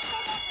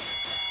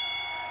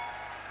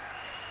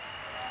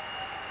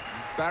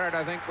 Barrett,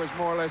 I think, was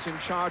more or less in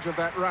charge of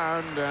that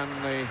round,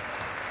 and the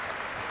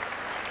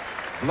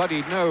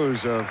bloodied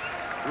nose of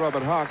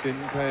Robert Harkin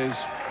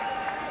pays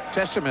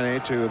testimony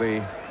to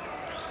the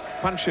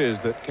punches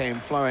that came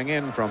flowing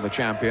in from the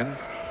champion.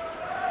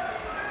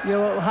 Yeah,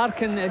 well,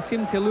 Harkin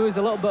seemed to lose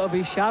a little bit of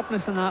his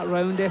sharpness in that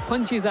round.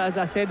 Punches that, as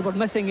I said, were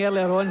missing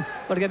earlier on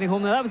were getting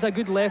home. Now, that was a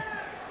good left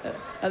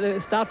at the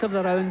start of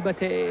the round,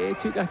 but it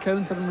took a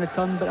counter in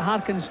return. But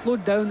Harkin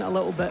slowed down a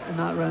little bit in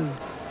that round.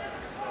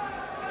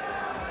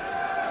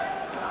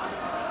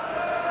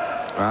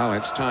 Well,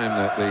 it's time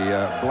that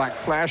the Black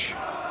Flash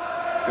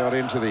got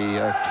into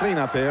the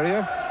clean-up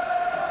area.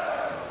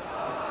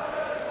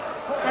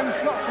 Put them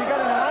shots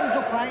together, the hands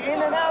up right,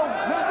 in and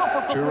out. Move up a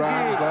couple 2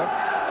 rounds of left.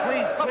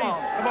 Please, come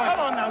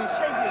on now,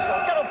 save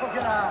yourself. Get up off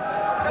your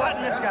ass.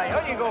 Flatten this guy,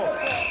 on you go.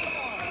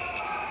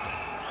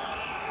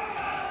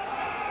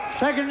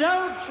 Second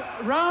out,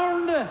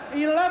 round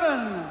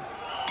 11.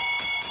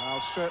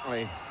 Well,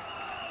 certainly,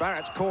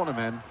 Barrett's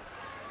cornermen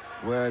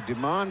were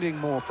demanding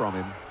more from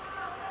him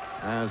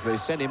as they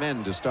sent him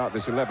in to start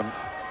this 11th.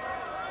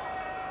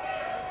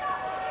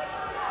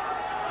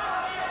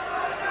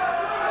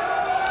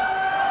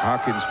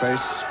 Harkin's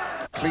face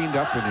cleaned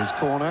up in his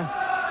corner.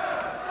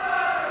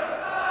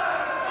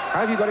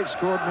 How have you got it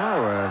scored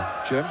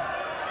now, Jim?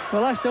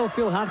 Well, I still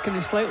feel Harkin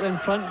is slightly in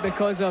front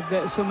because of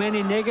so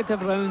many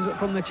negative rounds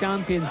from the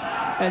champion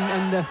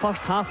in the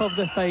first half of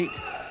the fight.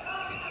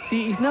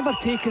 See, he's never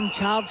taken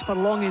charge for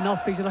long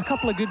enough. He's had a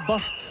couple of good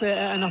bursts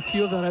in a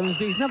few of the rounds,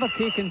 but he's never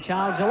taken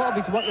charge. A lot of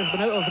his work has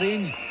been out of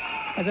range.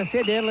 As I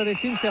said earlier, he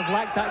seems to have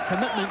lacked that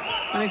commitment,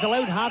 and he's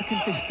allowed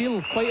Harkin to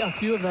steal quite a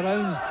few of the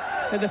rounds.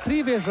 Now, the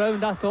previous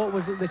round, I thought,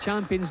 was the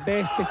champion's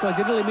best because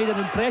he really made an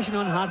impression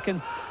on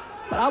Harkin.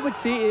 But I would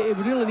say he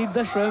would really need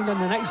this round and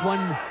the next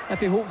one if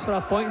he hopes for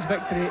a points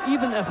victory.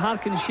 Even if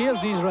Harkin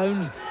shares these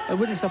rounds, it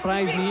wouldn't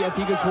surprise me if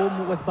he goes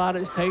home with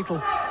Barrett's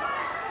title.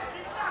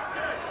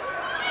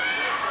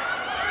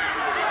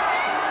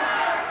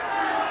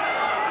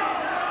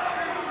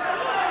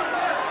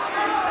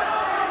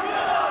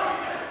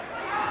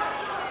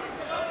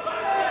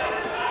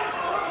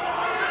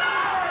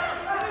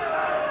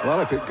 Well,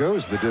 if it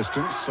goes the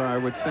distance, I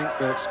would think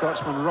that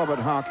Scotsman Robert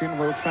Harkin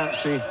will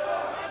fancy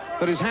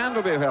that his hand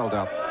will be held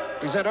up.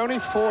 He's had only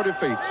 4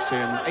 defeats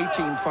in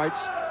 18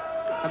 fights,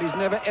 and he's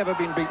never ever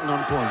been beaten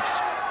on points.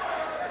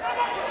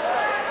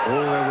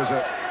 Oh,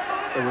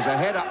 there was a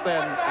head up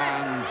then,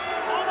 and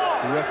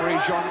referee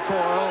John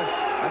Coyle,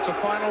 that's a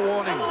final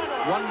warning.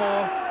 One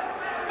more,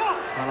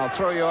 and I'll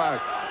throw you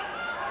out.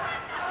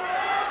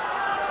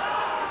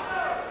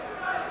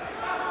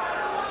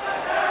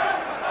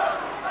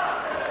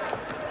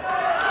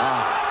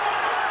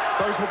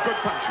 Those were good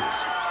punches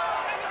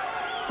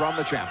from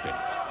the champion.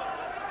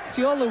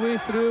 See, all the way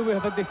through, we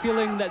have had the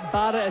feeling that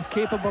Barrett is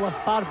capable of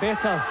far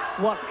better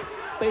work,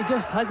 but he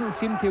just hasn't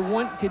seemed to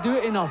want to do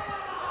it enough.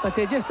 But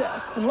he just,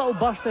 in little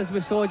bursts, as we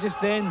saw just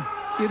then,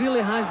 he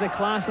really has the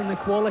class and the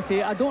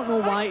quality. I don't know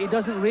why he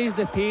doesn't raise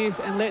the pace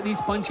and let these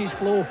punches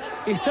flow.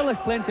 He still has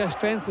plenty of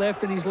strength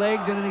left in his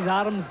legs and in his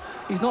arms.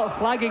 He's not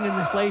flagging in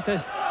the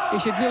slightest. He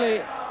should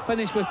really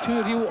finish with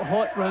 2 real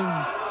hot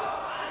rounds.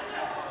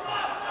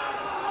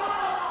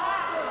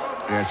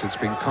 Yes, it's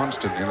been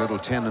constant in little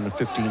 10 and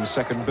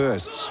 15-second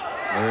bursts.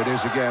 There it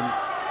is again.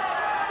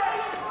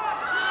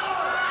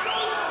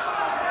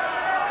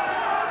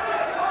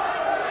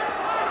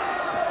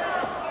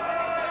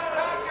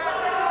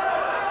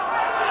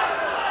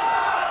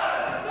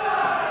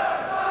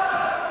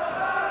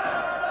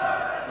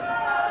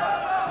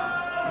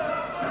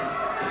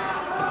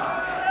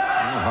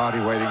 Hardy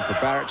waiting for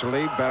Barrett to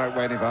lead, Barrett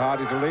waiting for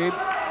Hardy to lead.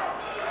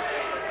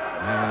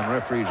 And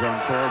referee John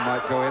Coyle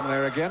might go in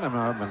there again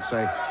and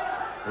say,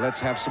 let's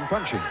have some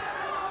punching.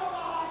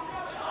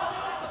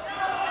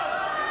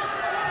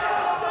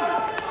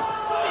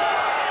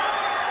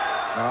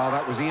 Oh,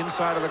 that was the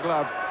inside of the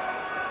glove,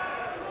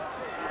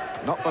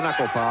 not the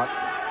knuckle part.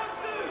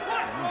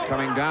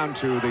 Coming down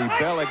to the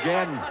bell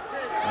again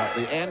at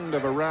the end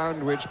of a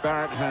round which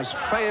Barrett has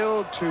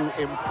failed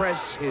to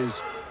impress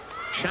his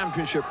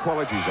championship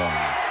qualities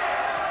on.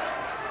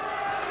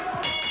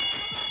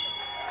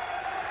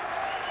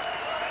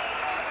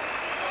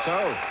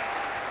 So,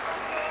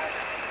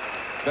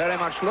 very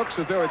much looks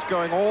as though it's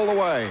going all the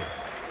way.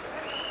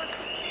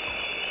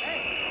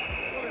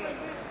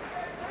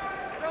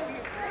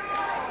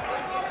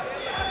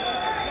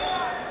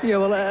 Yeah,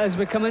 well, as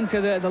we come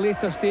into the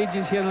later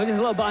stages here, just a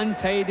little bit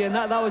untidy, and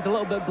that was a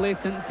little bit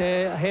blatant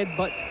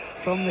headbutt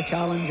from the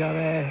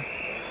challenger,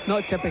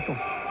 not typical.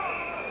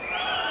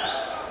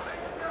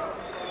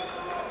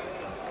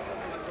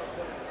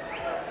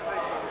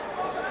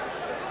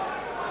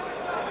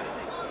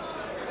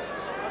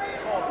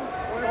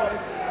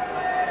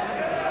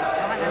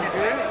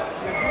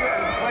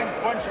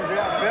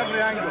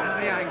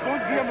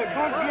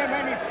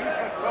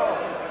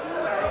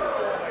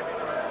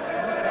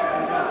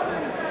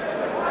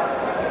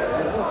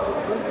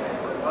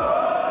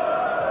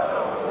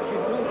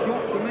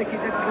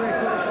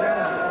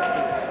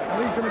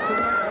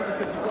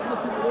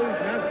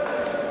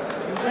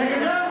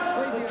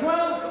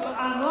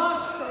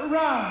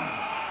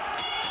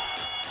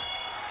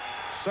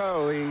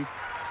 So the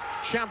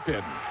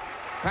champion,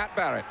 Pat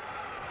Barrett,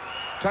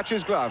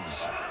 touches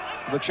gloves.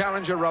 The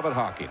challenger, Robert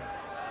Harkin.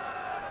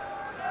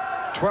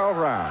 12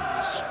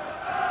 rounds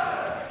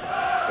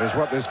is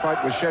what this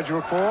fight was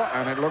scheduled for,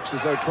 and it looks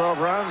as though 12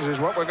 rounds is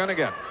what we're going to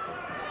get.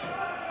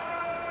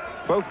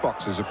 Both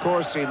boxers, of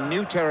course, in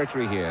new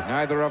territory here.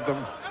 Neither of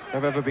them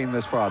have ever been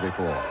this far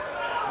before.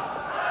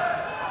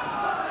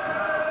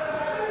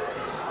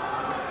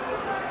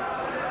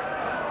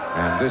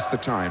 And this the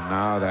time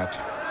now that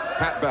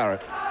Pat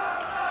Barrett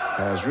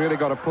has really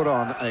got to put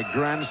on a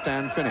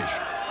grandstand finish.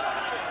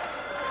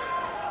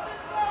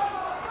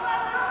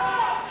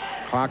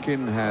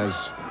 Harkin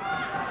has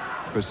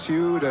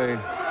pursued a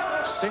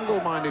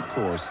single-minded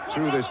course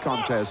through this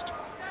contest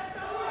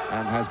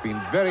and has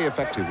been very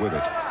effective with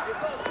it.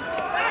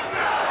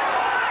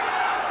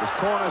 His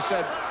corner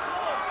said,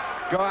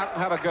 go out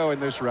and have a go in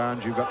this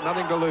round. You've got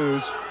nothing to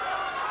lose.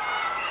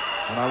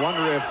 And I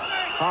wonder if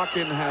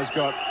Harkin has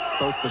got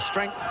both the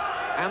strength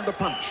and the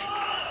punch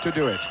to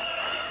do it.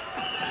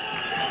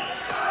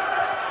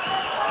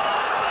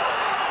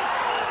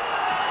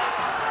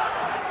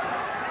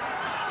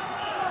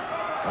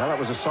 Well, that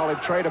was a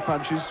solid trade of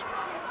punches.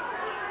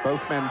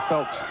 Both men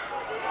felt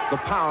the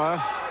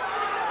power.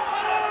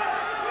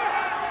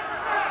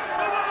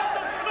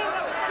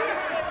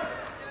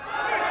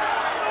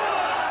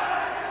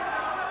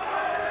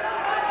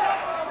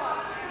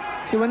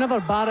 See, whenever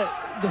Barrett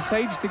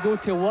decides to go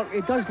to work,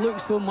 he does look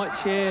so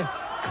much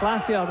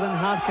classier than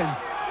Harkin.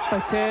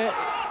 But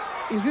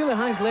he really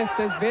has left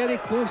us very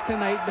close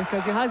tonight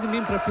because he hasn't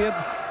been prepared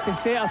to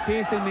set a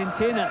pace and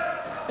maintain it.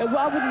 I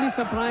wouldn't be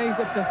surprised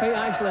if the fight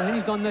actually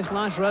hinged on this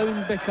last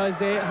round because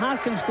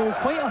Harkin stole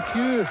quite a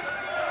few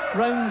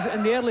rounds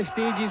in the early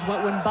stages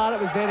when Barrett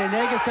was very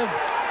negative,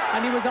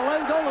 and he was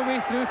allowed all the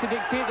way through to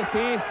dictate the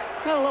pace.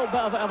 Not a little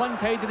bit of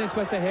untidiness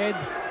with the head,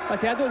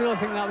 but I don't really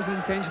think that was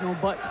intentional.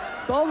 But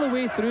all the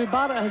way through,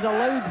 Barrett has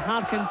allowed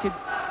Harkin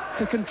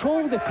to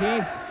control the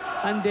pace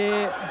and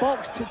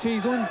box to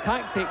his own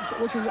tactics,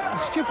 which is a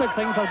stupid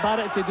thing for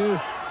Barrett to do.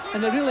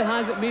 And it really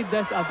has made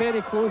this a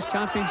very close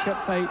championship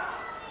fight.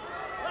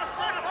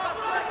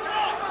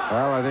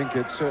 Well, I think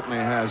it certainly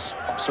has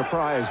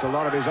surprised a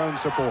lot of his own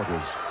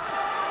supporters.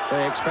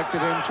 They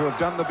expected him to have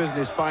done the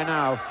business by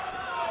now.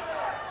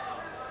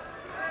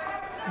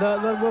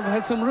 We've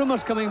had some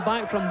rumours coming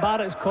back from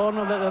Barrett's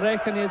corner that they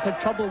reckon he's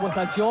had trouble with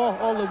a jaw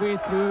all the way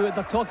through.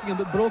 They're talking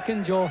about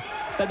broken jaw,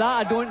 but that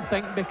I don't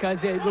think,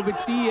 because we would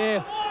see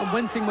him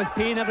wincing with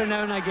pain every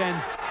now and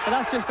again. But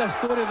that's just a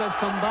story that's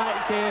come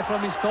back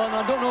from his corner.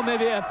 I don't know,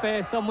 maybe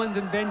if someone's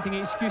inventing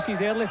excuses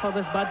early for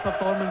this bad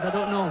performance, I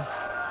don't know.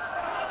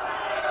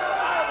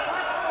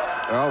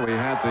 Well, we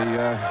had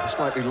the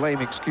slightly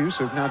lame excuse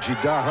of Najee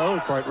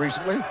Daho quite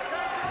recently.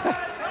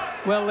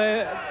 Well,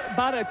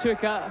 Barrett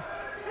took a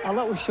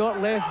little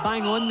short left,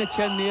 bang on the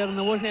chin there, and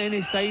there wasn't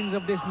any signs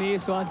of dismay,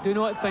 so I do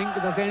not think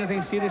that there's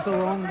anything seriously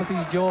wrong with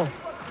his jaw.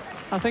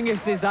 I think it's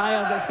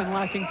desire that's been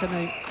lacking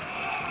tonight.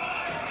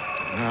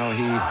 Now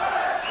he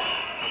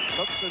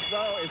looks as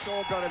though it's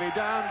all going to be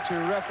down to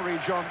referee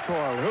John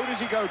Coyle. Who does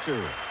he go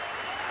to?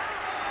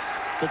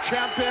 The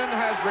champion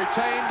has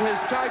retained his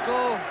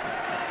title.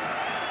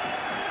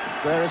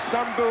 There is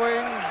some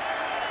booing,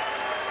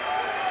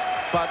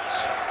 but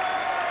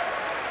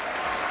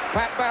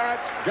Pat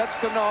Barrett gets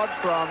the nod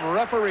from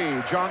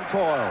referee John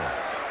Coyle.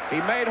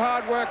 He made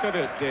hard work of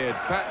it, did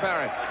Pat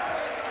Barrett.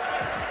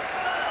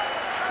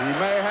 He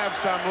may have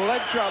some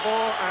leg trouble,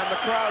 and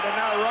the crowd are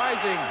now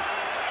rising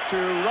to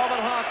Robert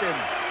Harkin.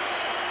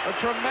 A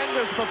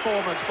tremendous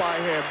performance by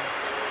him.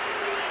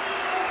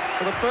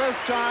 For the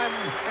first time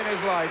in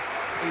his life,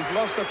 he's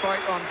lost a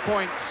fight on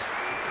points,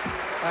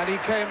 and he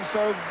came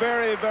so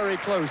very, very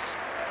close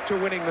to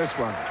winning this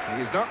one.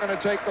 He's not going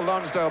to take the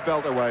Lonsdale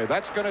belt away.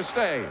 That's going to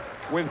stay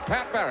with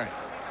Pat Barrett,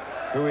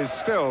 who is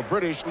still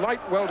British light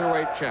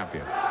welterweight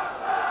champion.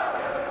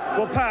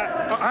 Well,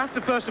 Pat, I have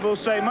to first of all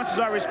say, much as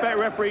I respect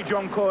referee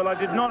John Coyle, I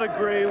did not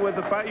agree with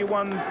the fact you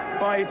won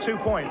by 2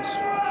 points.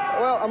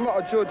 Well, I'm not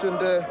a judge, and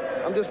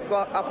I'm just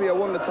happy I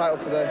won the title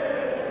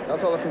today.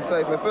 That's all I can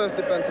say. It's my first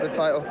defence of the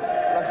title.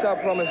 And I shall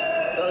promise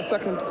that the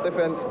second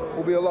defence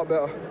will be a lot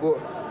better. But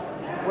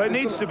well, it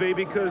needs to be,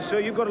 because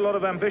you've got a lot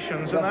of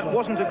ambitions, and that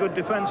wasn't a good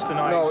defence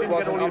tonight. No, you didn't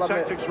get all your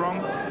tactics wrong.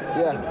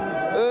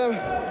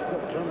 Yeah.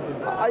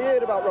 I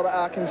heard about Robert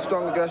Harkin's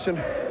strong aggression,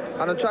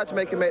 and I tried to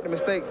make him make the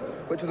mistake,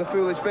 which was a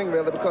foolish thing,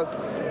 really, because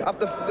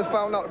after they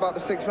found out about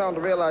the 6th round, I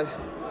realised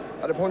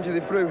that the punches he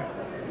threw,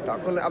 that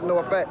couldn't have no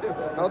effect.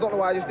 And I don't know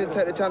why I just didn't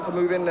take the chance to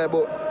move in there,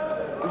 but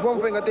there's one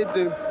thing I did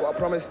do, what I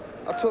promised.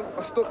 I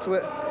stuck to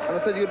it, and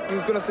I said you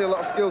was going to see a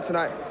lot of skill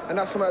tonight, and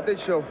that's something I did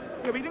show.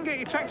 Yeah, but you didn't get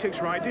your tactics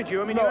right, did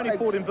you? I mean, you only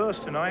fought in verse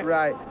tonight.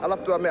 Right. I'll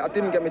have to admit, I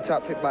didn't get my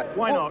tactics right.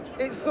 Why not?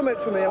 It's something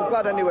for me. I'm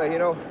glad anyway, you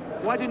know.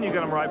 Why didn't you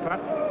get them right, Pat?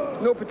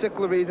 No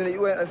particular reason. It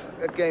weren't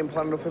a game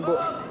plan or nothing,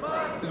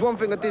 but there's one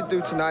thing I did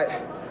do tonight.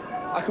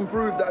 I can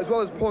prove that as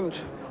well as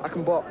punch, I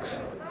can box.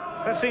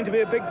 That seemed to be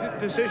a big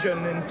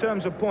decision in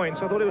terms of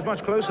points. I thought it was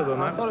much closer than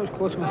that. I thought it was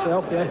close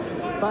myself, yeah.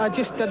 But I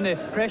just didn't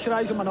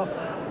pressurise him enough.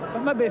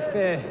 But maybe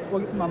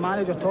if my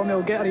manager told me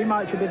we'll get a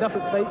rematch, it'll be a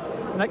different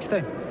fight next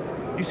time.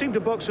 You seem to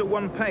box at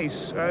one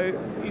pace.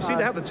 You seem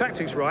to have the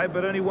tactics right,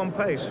 but only one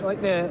pace.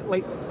 Like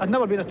I'd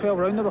never been a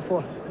 12-rounder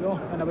before, you know,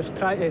 and I was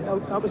trying to.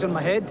 That was in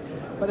my head.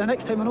 But the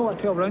next time I know what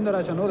a 12-rounder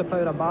is, I know the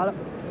power of Barrett.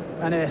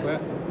 And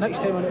next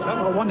time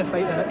I'll win the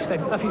fight. The next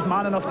time, if he's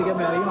man enough to give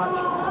me a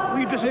rematch. Were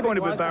you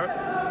disappointed with Barrett?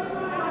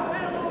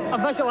 I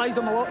visualised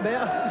him a lot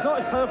better. He's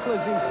not as powerful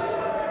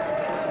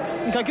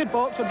as He's a good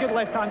boxer, good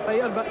left-hand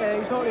fighter, but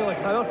he's not really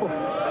powerful.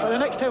 But the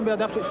next time will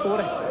be a different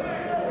story.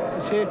 I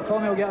say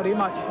Tommy will get a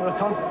rematch or a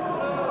turn.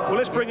 Well,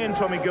 let's bring in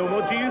Tommy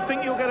Gilmore. Do you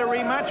think you'll get a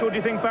rematch, or do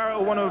you think Barrett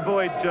will want to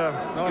avoid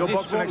your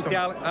boxing next time?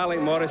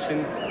 Alec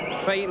Morrison,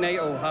 fight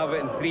night will have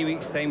it in 3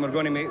 weeks' time. We're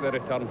going to make the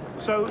return.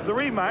 So the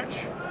rematch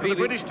for the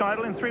British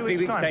title in 3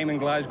 weeks' time? 3 weeks' time in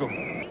Glasgow.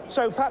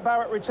 So Pat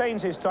Barrett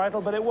retains his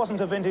title, but it wasn't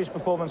a vintage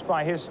performance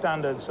by his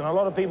standards. And a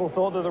lot of people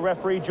thought that the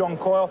referee, John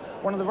Coyle,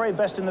 one of the very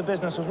best in the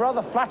business, was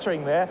rather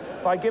flattering there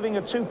by giving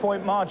a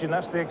 2-point margin.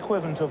 That's the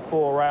equivalent of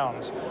 4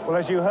 rounds. Well,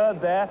 as you heard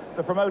there,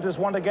 the promoters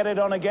want to get it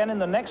on again in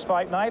the next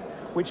fight night,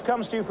 which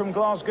comes to you from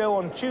Glasgow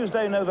on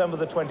Tuesday, November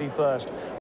the 21st.